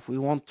level stuff. We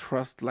want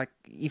trust. Like,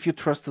 if you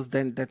trust us,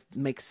 then that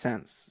makes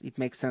sense. It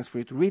makes sense for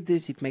you to read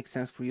this. It makes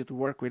sense for you to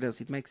work with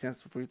us. It makes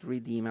sense for you to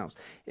read the emails.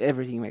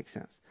 Everything makes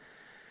sense.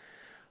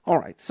 All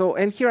right. So,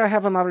 and here I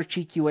have another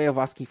cheeky way of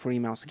asking for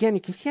emails. Again,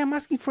 you can see I'm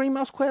asking for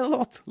emails quite a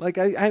lot. Like,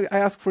 I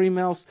ask for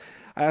emails.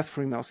 I ask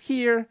for emails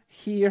here,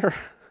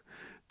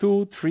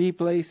 2, 3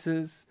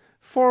 places,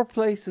 4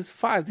 places,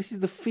 5. This is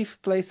the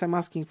 5th place I'm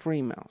asking for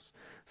emails.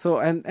 So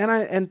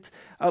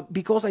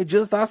because I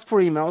just asked for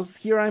emails,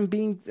 here I'm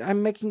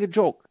making a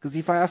joke, because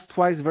if I ask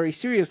twice very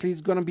seriously,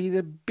 it's gonna be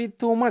a bit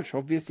too much.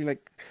 Obviously,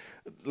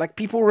 like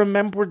people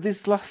remember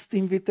this last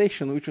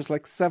invitation, which was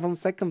like 7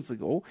 seconds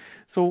ago.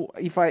 So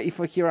if I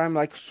here I'm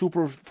like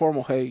super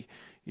formal, hey,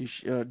 you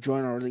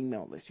join our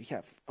email list. We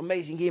have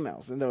amazing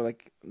emails. And they're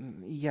like,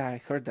 yeah,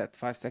 I heard that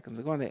 5 seconds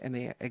ago, and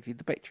they exit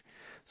the page.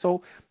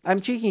 So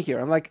I'm checking here.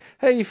 I'm like,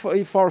 hey,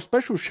 if our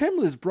special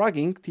shameless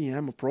bragging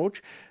TM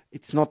approach,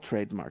 it's not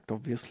trademarked,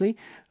 obviously.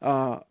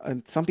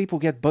 And some people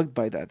get bugged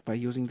by that, by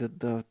using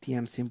the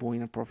TM symbol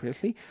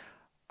inappropriately.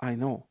 I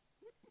know.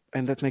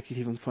 And that makes it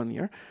even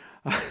funnier.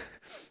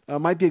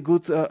 Might be a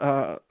good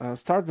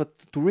start,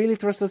 but to really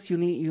trust us, you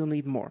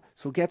need more.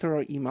 So get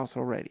our emails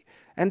already.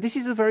 And this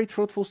is a very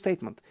truthful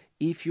statement.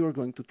 If you're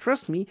going to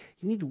trust me,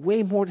 you need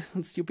way more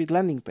than a stupid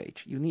landing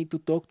page. You need to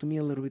talk to me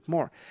a little bit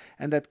more.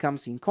 And that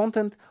comes in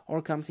content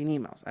or comes in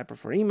emails. I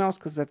prefer emails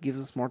because that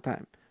gives us more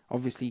time.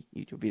 Obviously,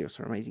 YouTube videos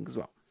are amazing as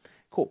well.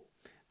 Cool.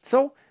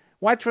 So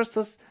why trust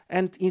us?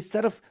 And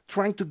instead of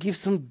trying to give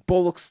some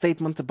bollocks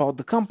statement about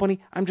the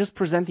company, I'm just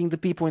presenting the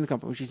people in the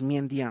company, which is me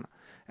and Diana.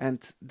 And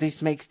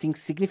this makes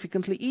things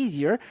significantly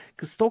easier,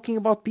 because talking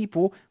about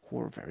people who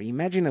are very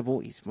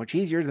imaginable is much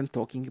easier than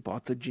talking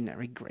about a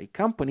generic great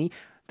company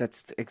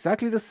that's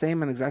exactly the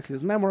same and exactly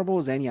as memorable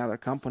as any other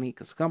company,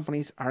 because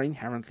companies are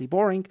inherently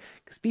boring,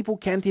 because people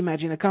can't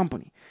imagine a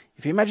company.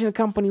 If you imagine a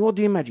company, what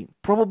do you imagine?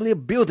 Probably a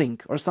building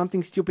or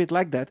something stupid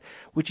like that,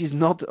 which is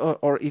not,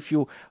 or if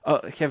you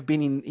have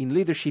been in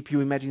leadership,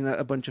 you imagine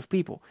a bunch of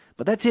people.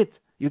 But that's it.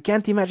 You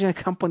can't imagine a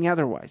company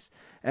otherwise.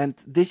 And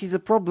this is a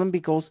problem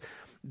because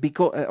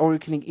or you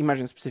can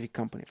imagine a specific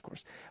company, of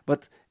course.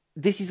 But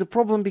this is a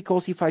problem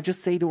because if I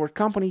just say the word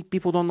company,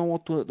 people don't know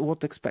what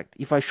to expect.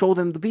 If I show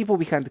them the people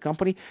behind the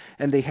company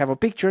and they have a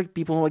picture,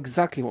 people know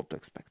exactly what to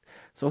expect.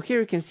 So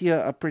here you can see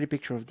a pretty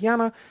picture of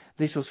Diana.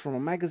 This was from a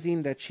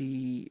magazine that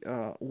she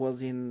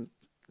was in.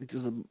 It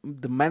was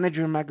the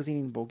Manager magazine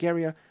in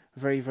Bulgaria.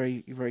 Very,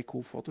 very, very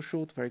cool photo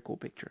shoot. Very cool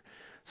picture.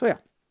 So yeah.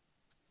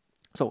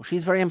 So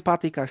she's very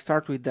empathic. I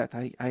start with that.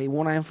 I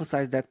want to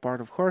emphasize that part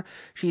of her.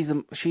 She's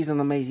an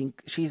amazing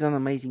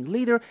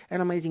leader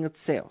and amazing at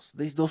sales.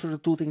 Those are the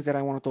two things that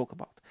I want to talk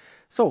about.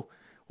 So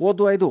what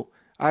do?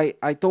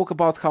 I talk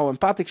about how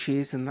empathic she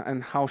is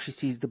and how she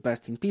sees the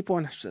best in people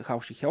and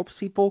how she helps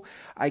people.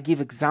 I give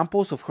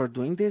examples of her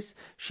doing this.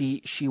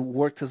 She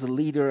worked as a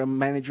leader, a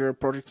manager, a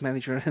project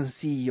manager, and a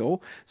CEO.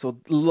 So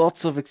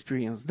lots of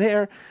experience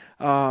there.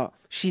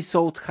 She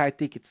sold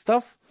high-ticket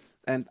stuff.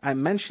 And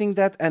I'm mentioning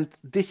that, and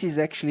this is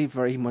actually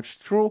very much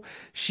true.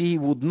 She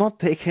would not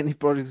take any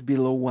projects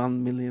below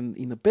 1 million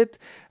in a bit.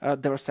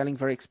 They were selling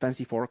very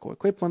expensive Oracle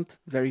equipment,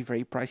 very,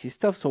 very pricey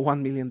stuff. So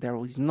 1 million there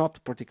is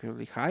not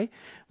particularly high.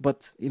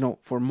 But, you know,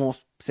 for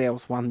most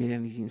sales, 1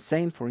 million is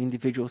insane. For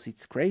individuals,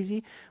 it's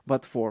crazy.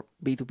 But for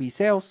B2B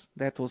sales,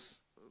 that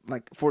was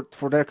like,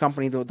 for their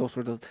company, those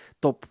were the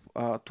top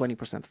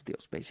 20% of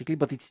deals, basically.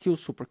 But it's still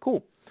super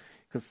cool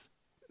because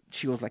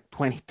she was like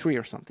 23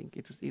 or something.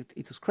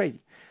 It was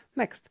crazy.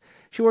 Next,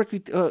 she worked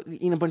with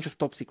in a bunch of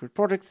top secret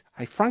projects.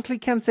 I frankly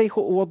can't say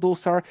what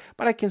those are,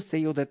 but I can say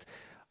you that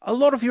a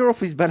lot of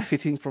Europe is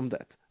benefiting from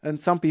that. And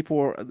some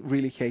people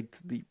really hate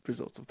the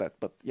results of that.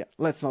 But yeah,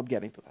 let's not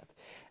get into that.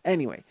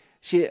 Anyway,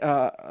 she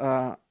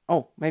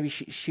maybe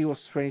she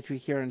was 23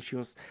 here, and she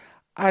was,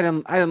 I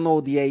don't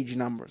know the age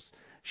numbers.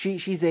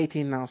 She's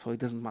 18 now, so it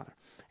doesn't matter.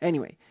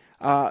 Anyway,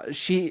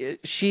 she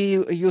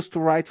used to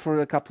write for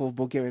a couple of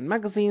Bulgarian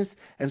magazines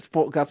and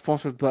got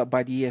sponsored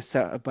by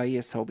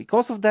ESL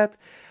because of that.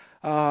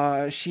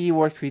 She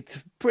worked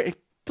with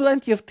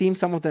plenty of teams,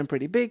 some of them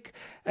pretty big,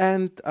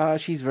 and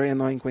she's very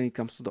annoying when it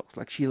comes to dogs.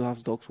 Like, she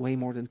loves dogs way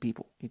more than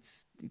people.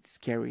 It's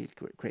scary,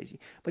 crazy.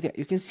 But yeah,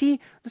 you can see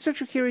the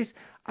structure here is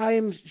I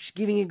am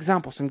giving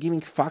examples. I'm giving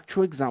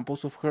factual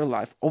examples of her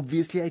life.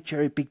 Obviously, I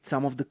cherry-picked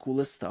some of the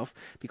coolest stuff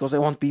because I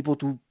want people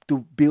to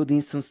build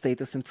instant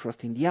status and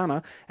trust in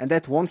Diana, and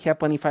that won't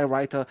happen if I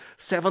write a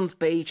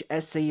 7-page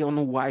essay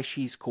on why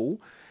she's cool.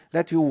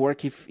 That will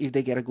work if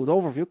they get a good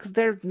overview, because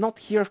they're not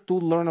here to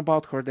learn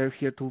about her. They're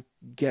here to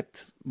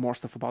get more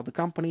stuff about the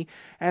company.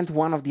 And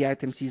one of the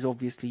items is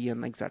obviously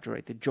an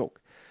exaggerated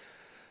joke.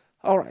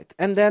 All right.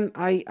 And then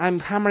I'm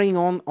hammering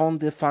on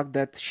the fact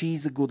that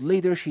she's a good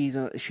leader. She's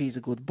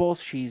a good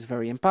boss. She's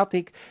very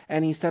empathic.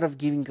 And instead of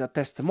giving a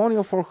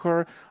testimonial for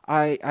her,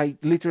 I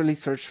literally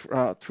searched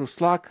through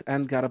Slack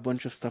and got a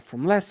bunch of stuff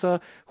from Lessa,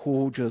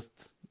 who just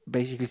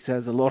basically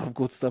says a lot of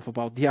good stuff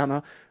about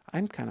Diana.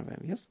 I'm kind of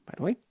envious, by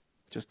the way,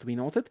 just to be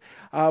noted.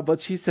 But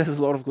she says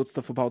a lot of good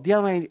stuff about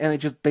Diana, and I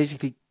just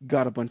basically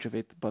got a bunch of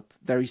it. But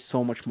there is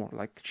so much more.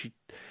 Like,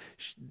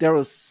 there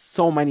was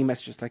so many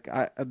messages. Like,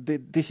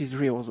 this is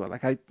real as well.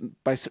 Like,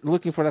 by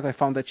looking for that, I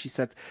found that she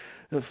said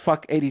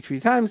fuck 83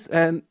 times,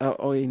 and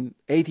in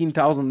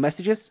 18,000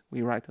 messages.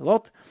 We write a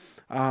lot.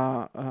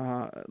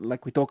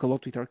 Like, we talk a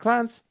lot with our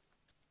clients.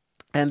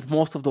 And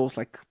most of those,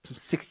 like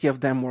 60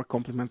 of them, were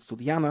compliments to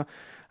Diana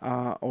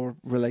or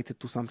related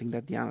to something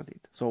that Diana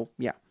did. So,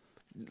 yeah.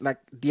 Like,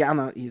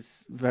 Diana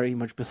is very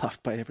much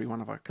beloved by every one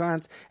of our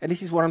clients, and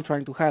this is what I'm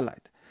trying to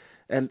highlight.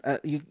 And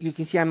you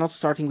can see I'm not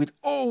starting with,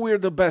 oh, we're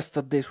the best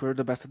at this, we're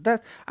the best at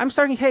that. I'm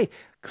starting, hey,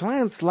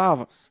 clients love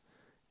us.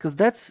 because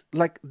that's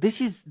like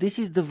this is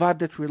the vibe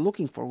that we're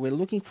looking for. We're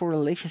looking for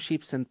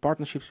relationships and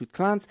partnerships with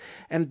clients,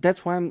 and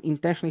that's why I'm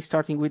intentionally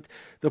starting with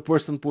the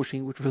person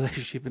pushing with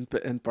relationship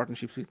and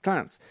partnerships with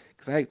clients,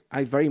 because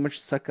I very much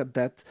suck at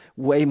that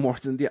way more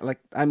than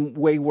I'm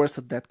way worse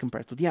at that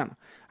compared to Diana.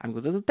 I'm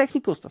good at the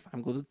technical stuff.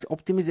 I'm good at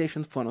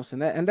optimization, funnels,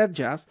 and that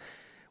jazz,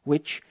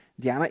 which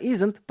Diana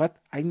isn't. But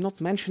I'm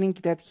not mentioning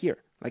that here.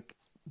 Like,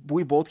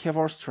 we both have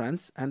our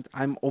strengths, and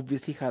I'm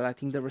obviously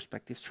highlighting the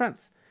respective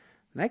strengths.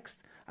 Next,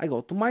 I go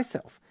to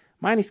myself.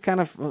 Mine is kind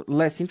of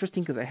less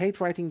interesting because I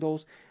hate writing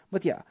those.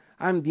 But yeah,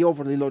 I'm the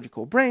overly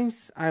logical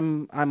brains.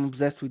 I'm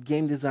obsessed with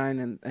game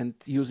design and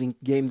using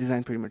game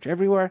design pretty much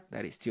everywhere.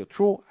 That is still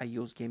true. I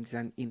use game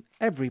design in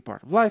every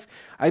part of life.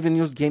 I even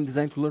use game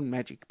design to learn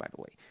magic, by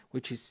the way,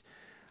 which is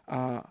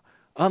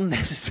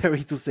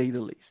unnecessary to say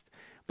the least.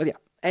 But yeah,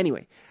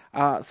 anyway.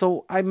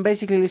 So I'm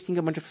basically listing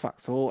a bunch of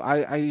facts. So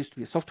I used to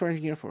be a software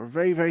engineer for a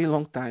very, very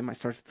long time. I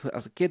started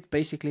as a kid,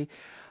 basically.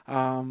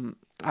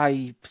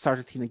 I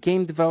started in a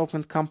game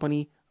development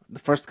company. The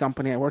first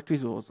company I worked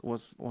with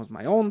was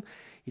my own.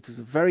 It was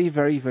a very,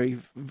 very, very,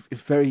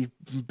 very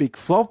big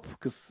flop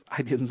because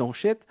I didn't know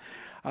shit.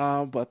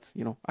 But,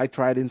 you know, I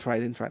tried and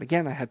tried and tried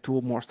again. I had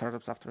 2 more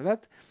startups after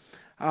that.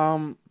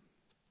 Our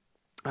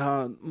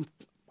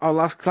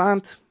last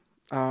client,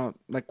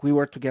 like we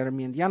worked together,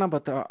 me and Diana,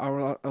 but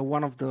our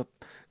one of the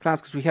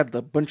clients, because we had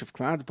a bunch of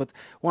clients, but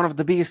one of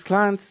the biggest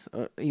clients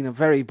in a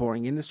very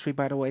boring industry,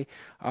 by the way,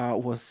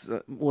 was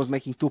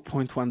making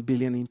 2.1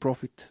 billion in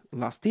profit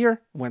last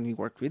year when we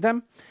worked with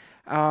them,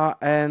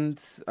 and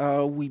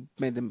we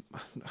made them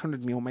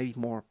 100 million, maybe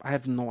more. I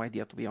have no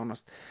idea, to be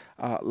honest,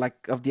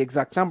 like of the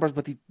exact numbers,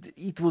 but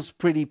it was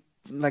pretty.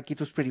 Like, it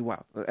was pretty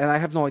wild, and I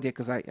have no idea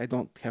because I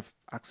don't have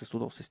access to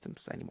those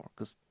systems anymore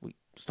because we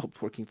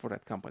stopped working for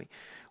that company.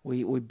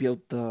 We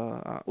built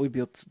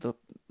the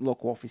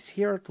local office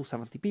here to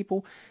 70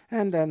 people,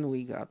 and then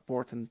we got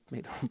bored and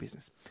made our own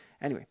business.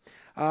 Anyway,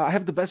 I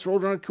have the best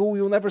Roadrunner queue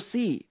you'll never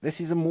see. This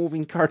is a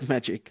moving card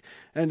magic,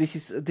 and this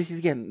is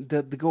again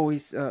the goal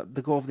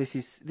of this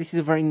is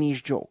a very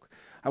niche joke.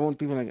 I want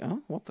people like,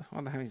 oh, what the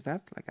hell is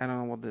that? Like, I don't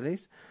know what that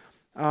is.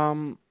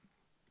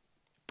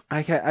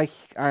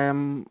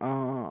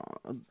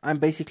 I'm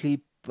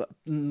basically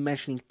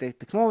mentioning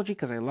technology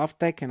because I love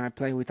tech and I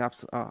play with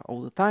apps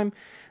all the time.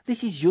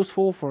 This is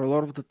useful for a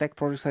lot of the tech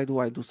projects I do.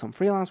 I do some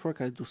freelance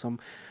work, I do some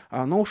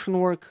Notion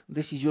work.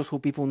 This is useful.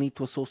 People need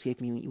to associate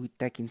me with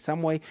tech in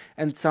some way,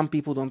 and some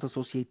people don't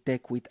associate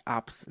tech with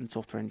apps and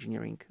software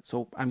engineering.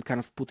 So I'm kind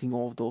of putting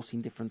all of those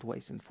in different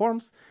ways and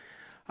forms.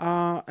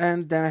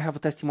 And then I have a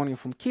testimonial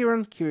from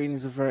Kieran. Kieran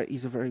is a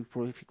very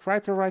prolific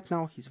writer right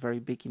now. He's very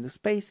big in the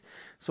space,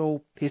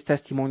 so his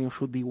testimonial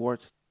should be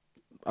worth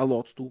a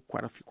lot to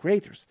quite a few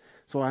creators.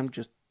 So I'm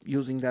just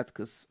using that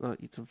because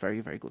it's a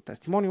very, very good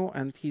testimonial,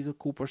 and he's a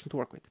cool person to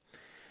work with.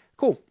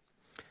 Cool.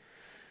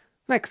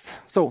 Next,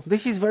 so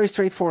this is very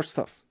straightforward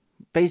stuff.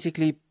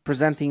 Basically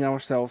presenting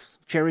ourselves,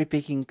 cherry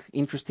picking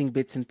interesting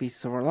bits and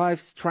pieces of our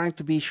lives, trying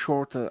to be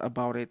short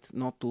about it,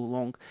 not too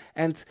long,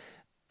 and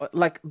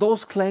like,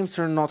 those claims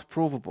are not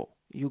provable.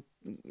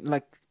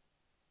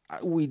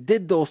 We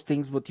did those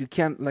things, but you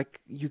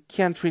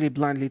can't really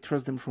blindly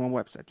trust them from a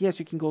website. Yes,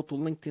 you can go to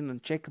LinkedIn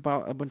and check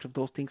about a bunch of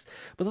those things,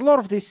 but a lot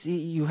of this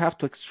you have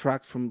to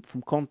extract from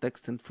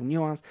context and from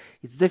nuance.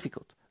 It's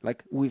difficult.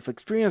 Like, we've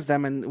experienced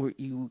them, and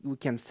we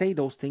can say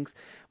those things,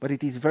 but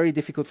it is very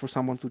difficult for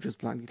someone to just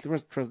blindly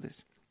trust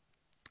this.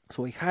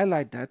 So we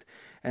highlight that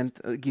and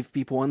give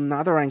people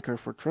another anchor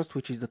for trust,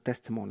 which is the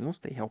testimonials.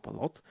 They help a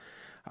lot.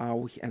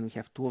 We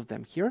have 2 of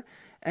them here,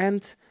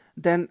 and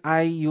then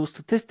I use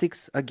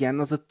statistics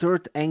again as a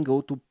third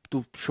angle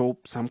to show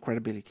some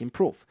credibility and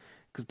proof.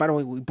 Because, by the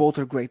way, we both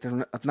are great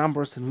at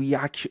numbers, and we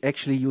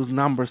actually use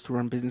numbers to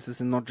run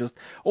businesses, and not just,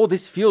 oh,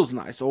 this feels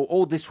nice, or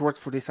oh, this worked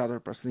for this other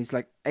person. It's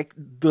like,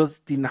 do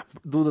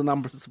the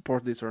numbers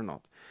support this or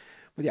not?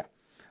 But yeah,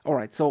 all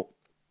right. So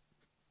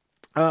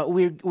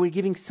we're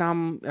giving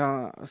some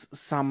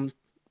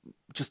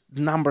just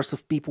numbers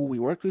of people we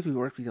worked with. We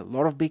worked with a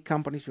lot of big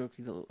companies. We worked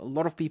with a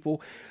lot of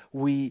people.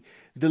 We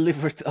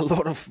delivered a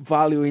lot of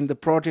value in the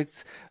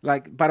projects.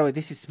 Like, by the way,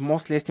 this is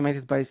mostly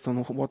estimated based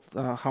on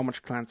how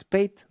much clients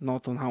paid,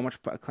 not on how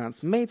much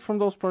clients made from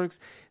those projects.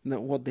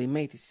 What they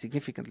made is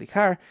significantly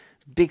higher.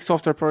 Big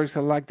software projects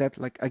are like that.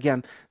 Like,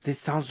 again, this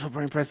sounds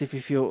super impressive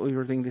if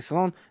you're doing this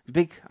alone.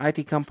 Big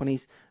IT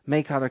companies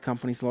make other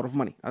companies a lot of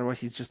money.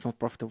 Otherwise, it's just not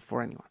profitable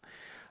for anyone.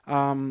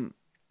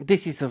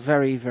 This is a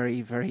very,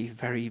 very, very,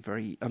 very,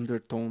 very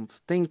undertoned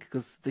thing,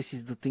 because this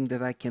is the thing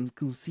that I can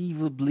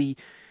conceivably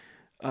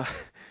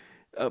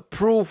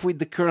prove with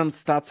the current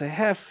stats I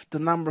have. The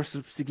numbers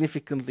are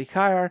significantly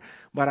higher,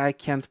 but I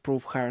can't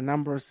prove higher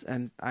numbers,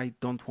 and I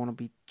don't want to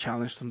be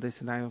challenged on this,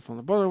 and I don't want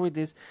to bother with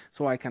this,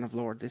 so I kind of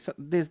lowered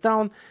this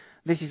down.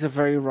 This is a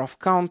very rough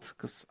count,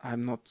 because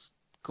I'm not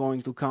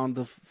going to count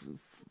the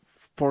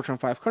Fortune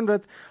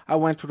 500. I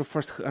went to the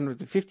first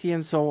 150,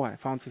 and so I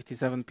found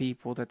 57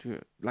 people that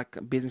were like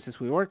businesses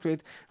we worked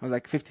with. I was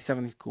like,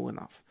 57 is cool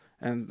enough,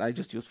 and I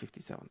just used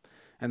 57.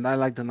 And I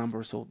like the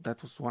number, so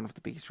that was one of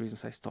the biggest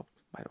reasons I stopped,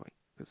 by the way.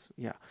 Because,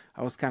 yeah,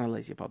 I was kind of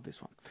lazy about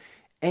this one.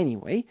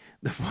 Anyway,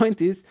 the point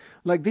is,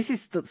 like, this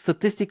is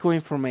statistical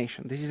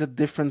information. This is a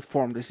different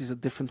form. This is a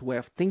different way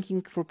of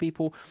thinking for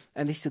people,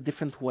 and this is a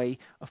different way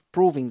of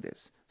proving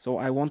this. So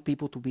I want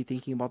people to be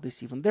thinking about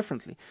this even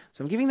differently.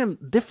 So I'm giving them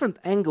different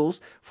angles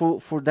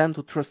for them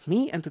to trust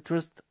me and to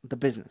trust the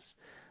business.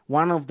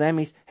 One of them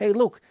is, hey,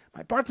 look,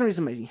 my partner is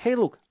amazing. Hey,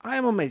 look, I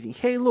am amazing.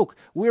 Hey, look,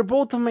 we're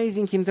both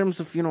amazing in terms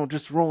of,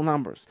 just raw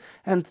numbers.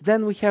 And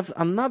then we have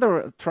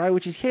another try,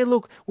 which is, hey,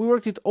 look, we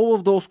worked with all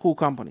of those cool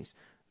companies.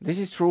 This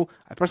is true.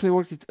 I personally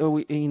worked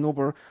in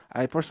Uber.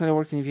 I personally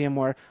worked in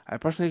VMware. I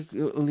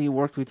personally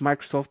worked with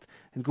Microsoft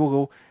and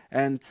Google.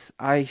 And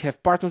I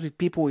have partnered with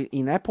people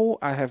in Apple.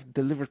 I have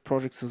delivered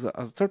projects as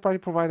a third-party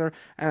provider.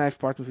 And I've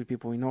partnered with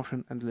people in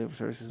Notion and delivered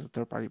services as a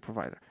third-party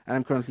provider. And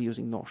I'm currently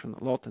using Notion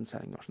a lot and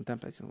selling Notion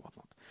templates and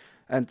whatnot.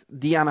 And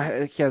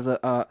Diana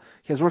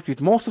has worked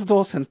with most of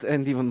those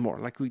and even more.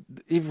 Like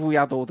if we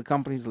add all the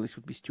companies, the list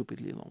would be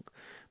stupidly long.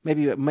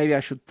 Maybe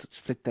I should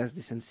split test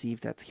this and see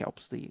if that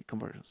helps the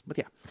conversions. But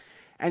yeah,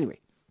 anyway.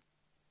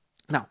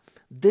 Now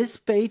this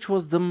page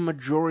was the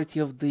majority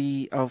of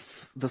the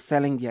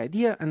selling the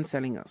idea and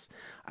selling us.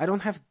 I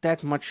don't have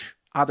that much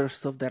other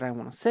stuff that I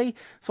want to say,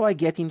 so I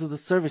get into the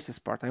services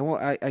part.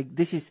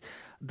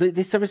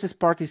 This services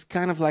part is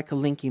kind of like a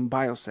link in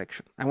bio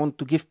section. I want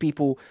to give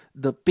people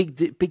the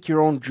pick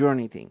your own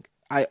journey thing.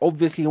 I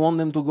obviously want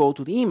them to go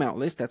to the email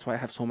list. That's why I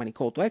have so many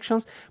call to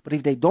actions. But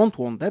if they don't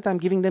want that, I'm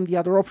giving them the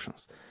other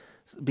options,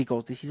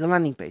 because this is a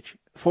landing page.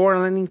 For a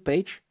landing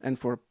page and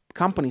for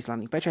company's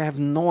landing page, I have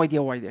no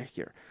idea why they're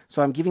here.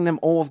 So I'm giving them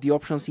all of the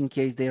options in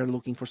case they are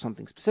looking for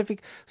something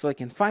specific, so I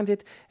can find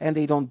it and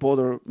they don't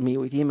bother me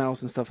with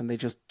emails and stuff, and they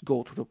just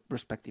go to the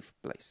respective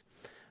place.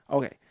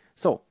 Okay,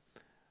 so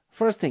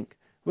first thing,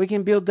 we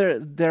can build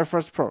their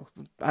first product.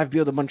 I've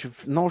built a bunch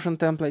of Notion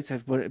templates.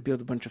 I've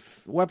built a bunch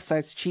of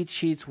websites, cheat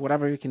sheets,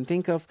 whatever you can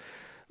think of.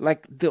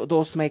 Like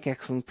those make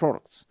excellent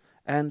products,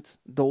 and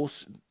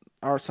those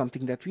are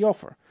something that we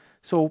offer.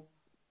 So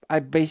I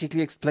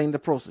basically explained the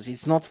process.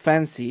 It's not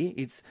fancy.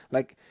 It's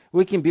like,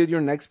 we can build your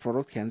next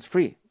product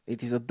hands-free.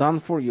 It is a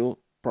done-for-you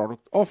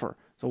product offer.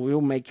 So we'll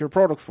make your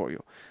product for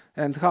you.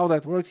 And how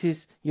that works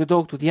is you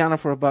talk to Diana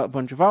for a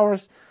bunch of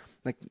hours,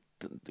 like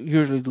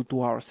usually do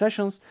 2-hour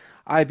sessions.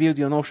 I build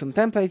your Notion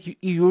template.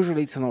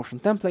 Usually it's a Notion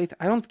template.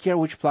 I don't care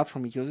which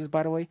platform it uses,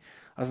 by the way.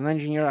 As an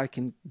engineer, I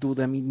can do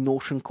them in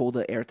Notion,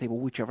 Coda, Airtable,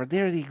 whichever.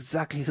 They're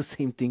exactly the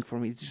same thing for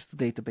me. It's just a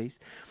database.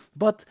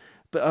 But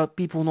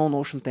people know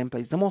Notion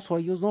templates the most, so I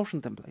use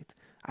Notion template.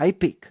 I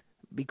pick,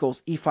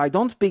 because if I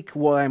don't pick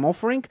what I'm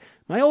offering,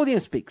 my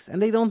audience picks,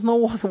 and they don't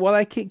know what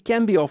I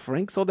can be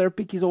offering, so their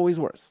pick is always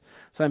worse.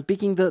 So I'm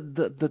picking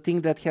the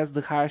thing that has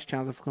the highest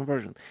chance of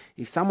conversion.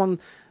 If someone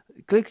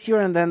clicks here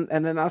and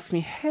then asks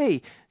me,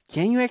 hey,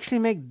 can you actually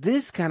make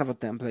this kind of a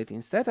template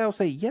instead? I'll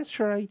say, yes,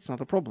 sure, it's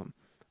not a problem.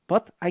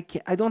 But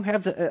I don't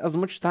have as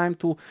much time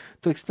to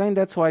explain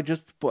that, so I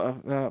just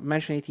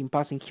mention it in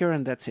passing here,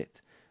 and that's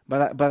it.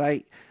 But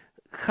I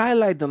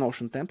highlight the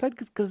Notion template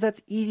because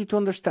that's easy to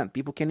understand.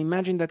 People can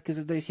imagine that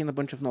because they've seen a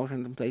bunch of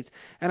Notion templates,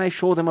 and I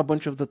show them a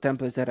bunch of the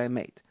templates that I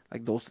made.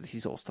 Like this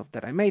is all stuff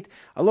that I made.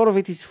 A lot of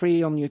it is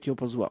free on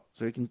YouTube as well,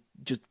 so you can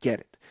just get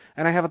it.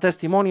 And I have a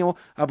testimonial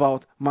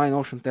about my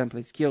Notion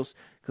template skills,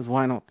 because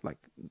why not? Like,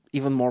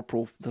 even more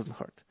proof doesn't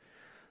hurt.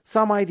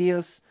 Some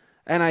ideas,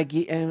 and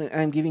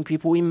I'm giving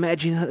people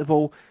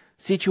imaginable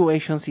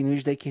situations in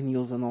which they can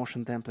use a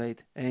Notion template,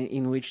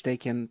 in which they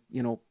can,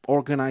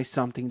 organize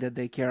something that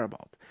they care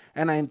about.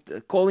 And I'm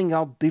calling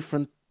out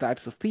different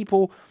types of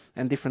people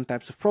and different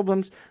types of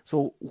problems.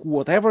 So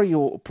whatever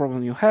your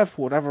problem you have,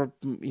 whatever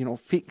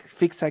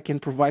fix I can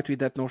provide with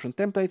that Notion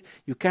template,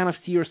 you kind of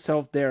see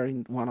yourself there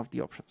in one of the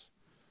options.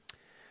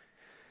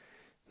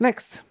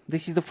 Next,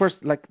 this is the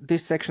first, like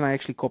this section, I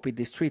actually copied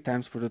this 3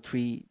 times for the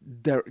 3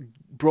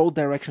 broad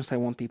directions I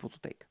want people to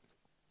take.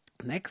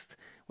 Next,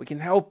 we can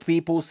help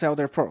people sell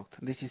their product.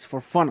 This is for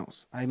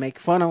funnels. I make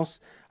funnels,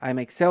 I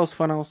make sales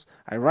funnels,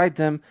 I write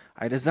them,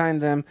 I design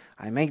them,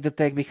 I make the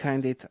tech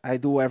behind it, I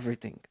do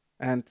everything.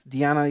 And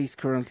Diana is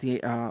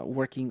currently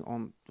working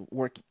on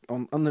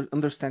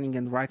understanding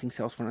and writing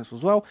sales funnels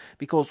as well,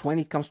 because when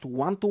it comes to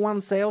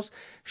one-to-one sales,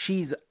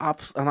 she's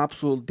an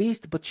absolute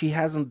beast, but she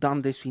hasn't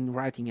done this in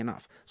writing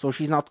enough. So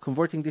she's not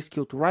converting this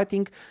skill to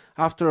writing.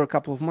 After a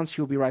couple of months,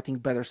 she'll be writing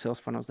better sales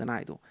funnels than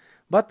I do.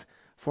 But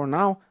for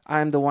now,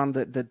 I'm the one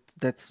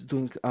that's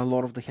doing a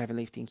lot of the heavy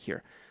lifting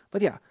here.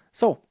 But yeah,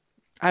 so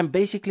I'm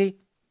basically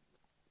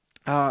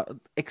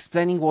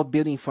explaining what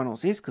building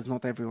funnels is, because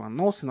not everyone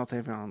knows and not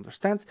everyone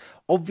understands.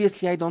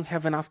 Obviously, I don't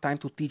have enough time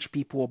to teach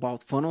people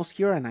about funnels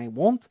here, and I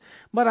won't,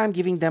 but I'm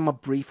giving them a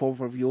brief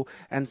overview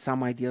and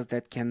some ideas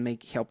that can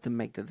help them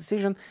make the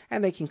decision,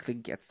 and they can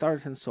click get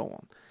started and so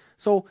on.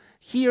 So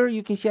here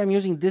you can see I'm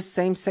using this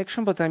same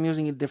section, but I'm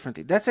using it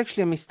differently. That's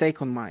actually a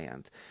mistake on my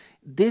end.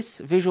 This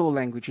visual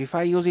language, if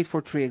I use it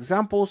for 3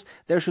 examples,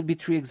 there should be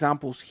 3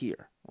 examples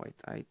here. Wait,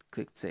 I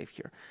clicked save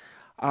here.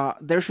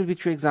 there should be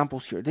 3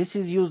 examples here. This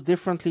is used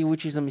differently,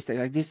 which is a mistake.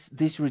 Like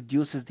this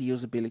reduces the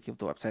usability of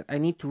the website. I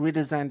need to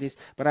redesign this,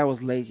 but I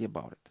was lazy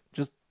about it.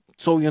 Just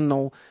so you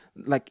know,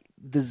 like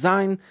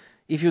design,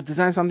 if you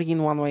design something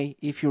in one way,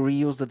 if you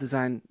reuse the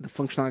design, the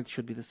functionality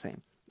should be the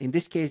same. In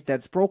this case,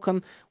 that's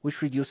broken,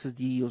 which reduces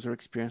the user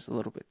experience a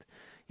little bit.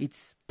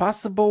 It's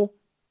possible,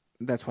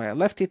 that's why I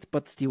left it,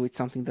 but still it's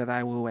something that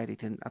I will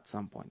edit in at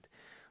some point.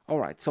 All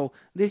right, so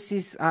this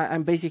is,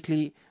 I'm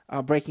basically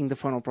breaking the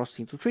funnel process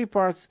into 3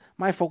 parts.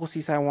 My focus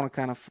is I want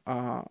to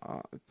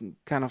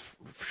kind of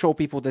show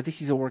people that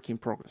this is a work in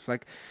progress.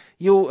 Like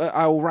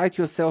I'll write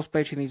you a sales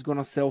page and it's going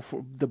to sell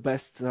for the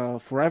best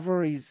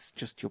forever is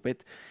just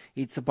stupid.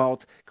 It's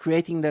about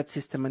creating that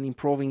system and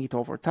improving it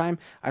over time.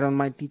 I don't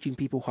mind teaching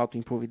people how to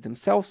improve it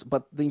themselves,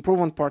 but the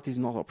improvement part is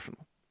not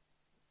optional.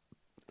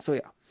 So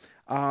yeah.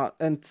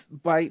 And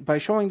by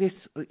showing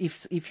this,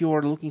 if you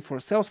are looking for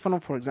a sales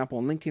funnel, for example,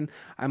 on LinkedIn,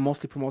 I'm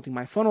mostly promoting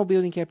my funnel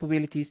building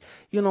capabilities,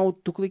 you know,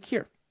 to click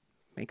here.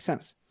 Makes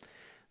sense.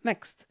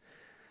 Next,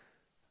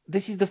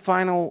 this is the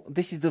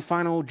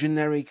final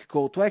generic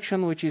call to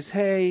action, which is,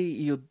 hey,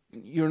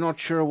 you're not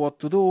sure what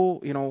to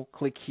do, you know,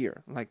 click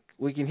here. Like,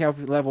 we can help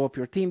you level up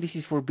your team. This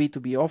is for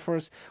B2B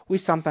offers. We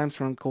sometimes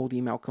run cold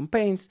email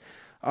campaigns.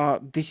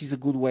 This is a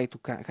good way to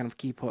kind of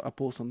keep a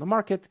pulse on the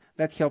market.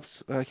 That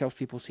helps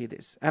people see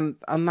this. And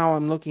now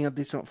I'm looking at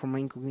this from my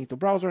incognito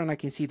browser, and I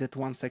can see that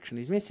one section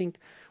is missing.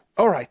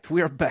 All right,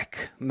 we are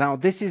back. Now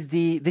this is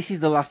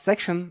the last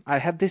section. I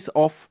had this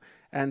off,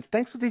 and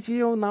thanks to this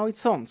video, now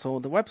it's on. So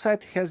the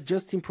website has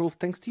just improved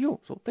thanks to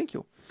you. So thank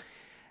you.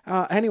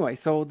 Anyway,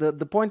 so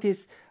the point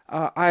is,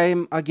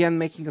 I'm again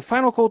making a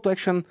final call to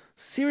action.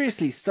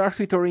 Seriously, start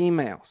with your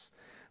emails.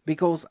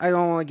 Because I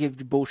don't want to give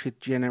the bullshit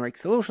generic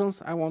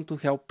solutions. I want to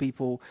help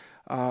people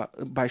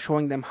by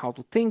showing them how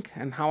to think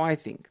and how I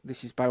think.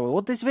 This is, by the way,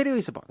 what this video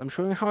is about. I'm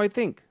showing how I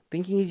think.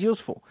 Thinking is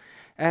useful.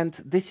 And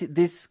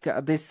this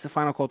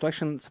final call to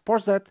action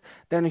supports that.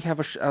 Then we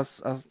have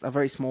a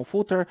very small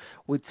footer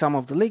with some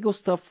of the legal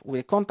stuff,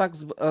 with a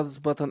contact us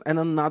button, and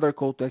another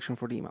call to action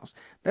for the emails.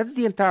 That's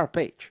the entire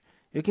page.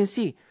 You can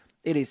see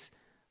it is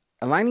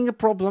aligning a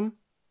problem,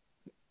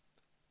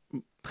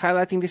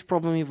 highlighting this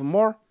problem even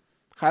more,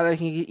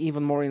 highlighting it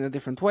even more in a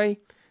different way.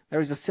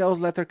 There is a sales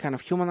letter kind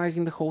of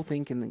humanizing the whole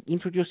thing and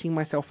introducing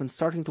myself and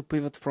starting to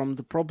pivot from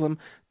the problem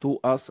to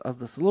us as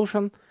the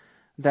solution.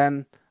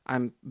 Then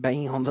I'm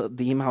banging on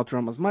the email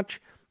drum as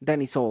much.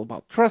 Then it's all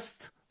about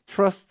trust,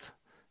 trust,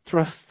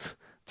 trust,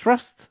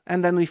 trust.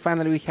 And then we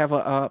finally have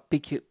a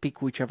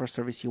pick whichever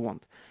service you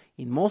want.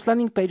 In most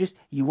landing pages,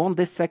 you want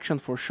this section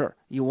for sure.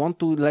 You want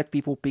to let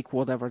people pick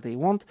whatever they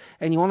want,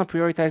 and you want to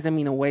prioritize them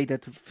in a way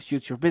that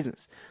suits your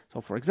business.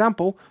 So for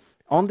example,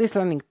 on this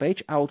landing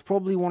page, I would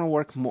probably want to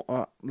work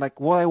more, like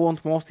what I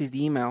want most is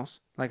the emails.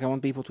 Like I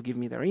want people to give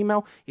me their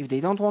email. If they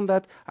don't want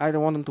that, I either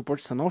want them to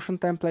purchase a Notion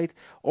template,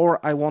 or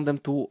I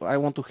want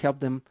to help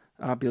them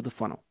build a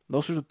funnel.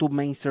 Those are the 2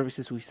 main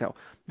services we sell.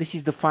 This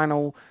is the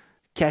final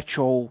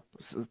catch-all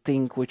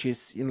thing, which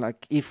is, you know,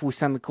 like if we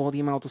send a cold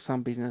email to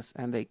some business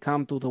and they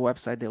come to the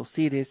website, they'll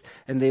see this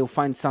and they'll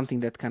find something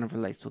that kind of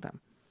relates to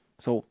them.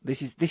 So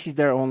this is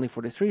there only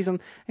for this reason.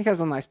 It has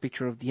a nice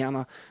picture of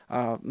Diana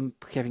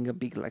having a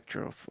big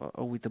lecture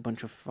with a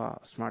bunch of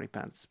smarty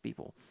pants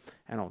people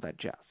and all that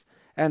jazz.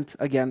 And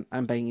again,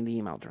 I'm banging the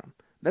email drum.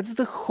 That's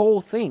the whole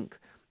thing.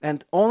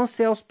 And on a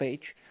sales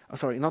page,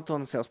 sorry, not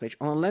on a sales page,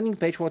 on a landing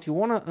page, what you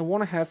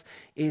wanna have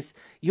is,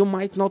 you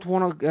might not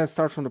want to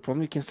start from the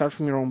problem. You can start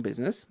from your own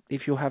business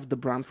if you have the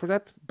brand for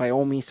that. By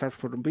all means, start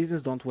for the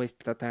business. Don't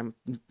waste that time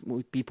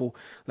with people.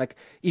 Like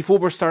if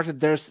Uber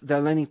started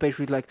their landing page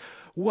with like,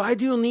 why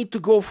do you need to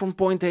go from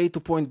point A to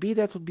point B?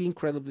 That would be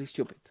incredibly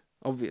stupid,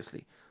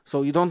 obviously.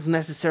 So you don't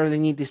necessarily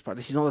need this part.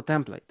 This is not a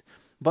template,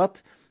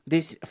 but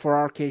this for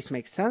our case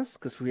makes sense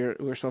because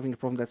we're solving a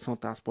problem that's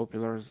not as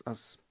popular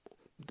as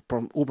the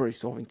problem Uber is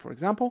solving, for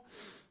example.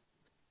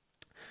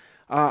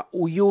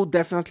 You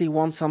definitely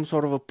want some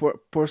sort of a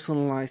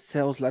personalized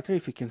sales letter.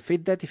 If you can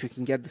fit that, if you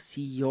can get the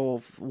CEO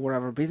of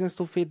whatever business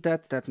to fit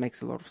that, that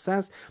makes a lot of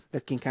sense.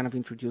 That can kind of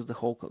introduce the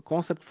whole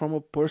concept from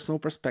a personal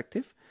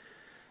perspective.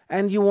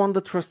 And you want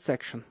the trust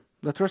section.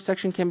 The trust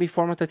section can be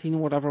formatted in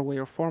whatever way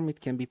or form. It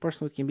can be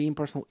personal, it can be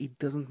impersonal, it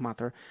doesn't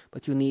matter.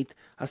 But you need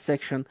a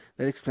section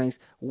that explains,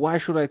 why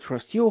should I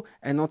trust you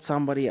and not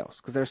somebody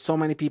else? Because there's so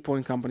many people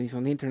and companies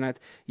on the internet.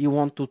 You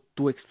want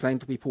to explain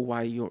to people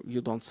why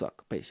you don't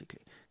suck,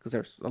 basically. Because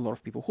there's a lot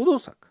of people who do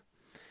suck.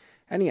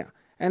 And yeah.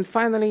 And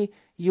finally,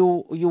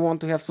 you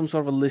want to have some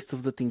sort of a list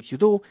of the things you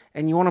do,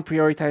 and you want to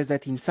prioritize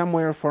that in some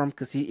way or form,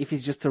 because if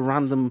it's just a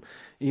random,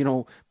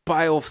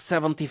 pile of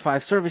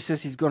 75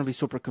 services, it's going to be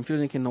super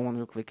confusing and no one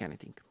will click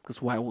anything,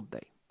 because why would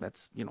they?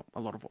 That's, a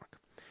lot of work.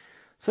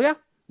 So yeah,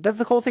 that's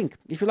the whole thing.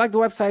 If you like the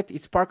website,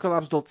 it's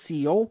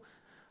parkerlabs.co.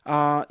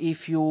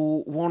 If you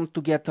want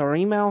to get our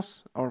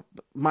emails, or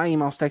my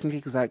emails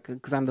technically,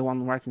 because I'm the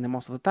one writing them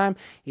most of the time,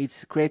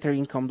 it's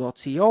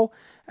creatorincome.co.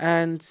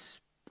 And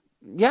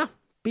yeah,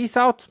 peace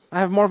out. I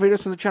have more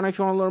videos on the channel if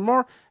you want to learn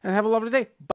more, and have a lovely day. Bye.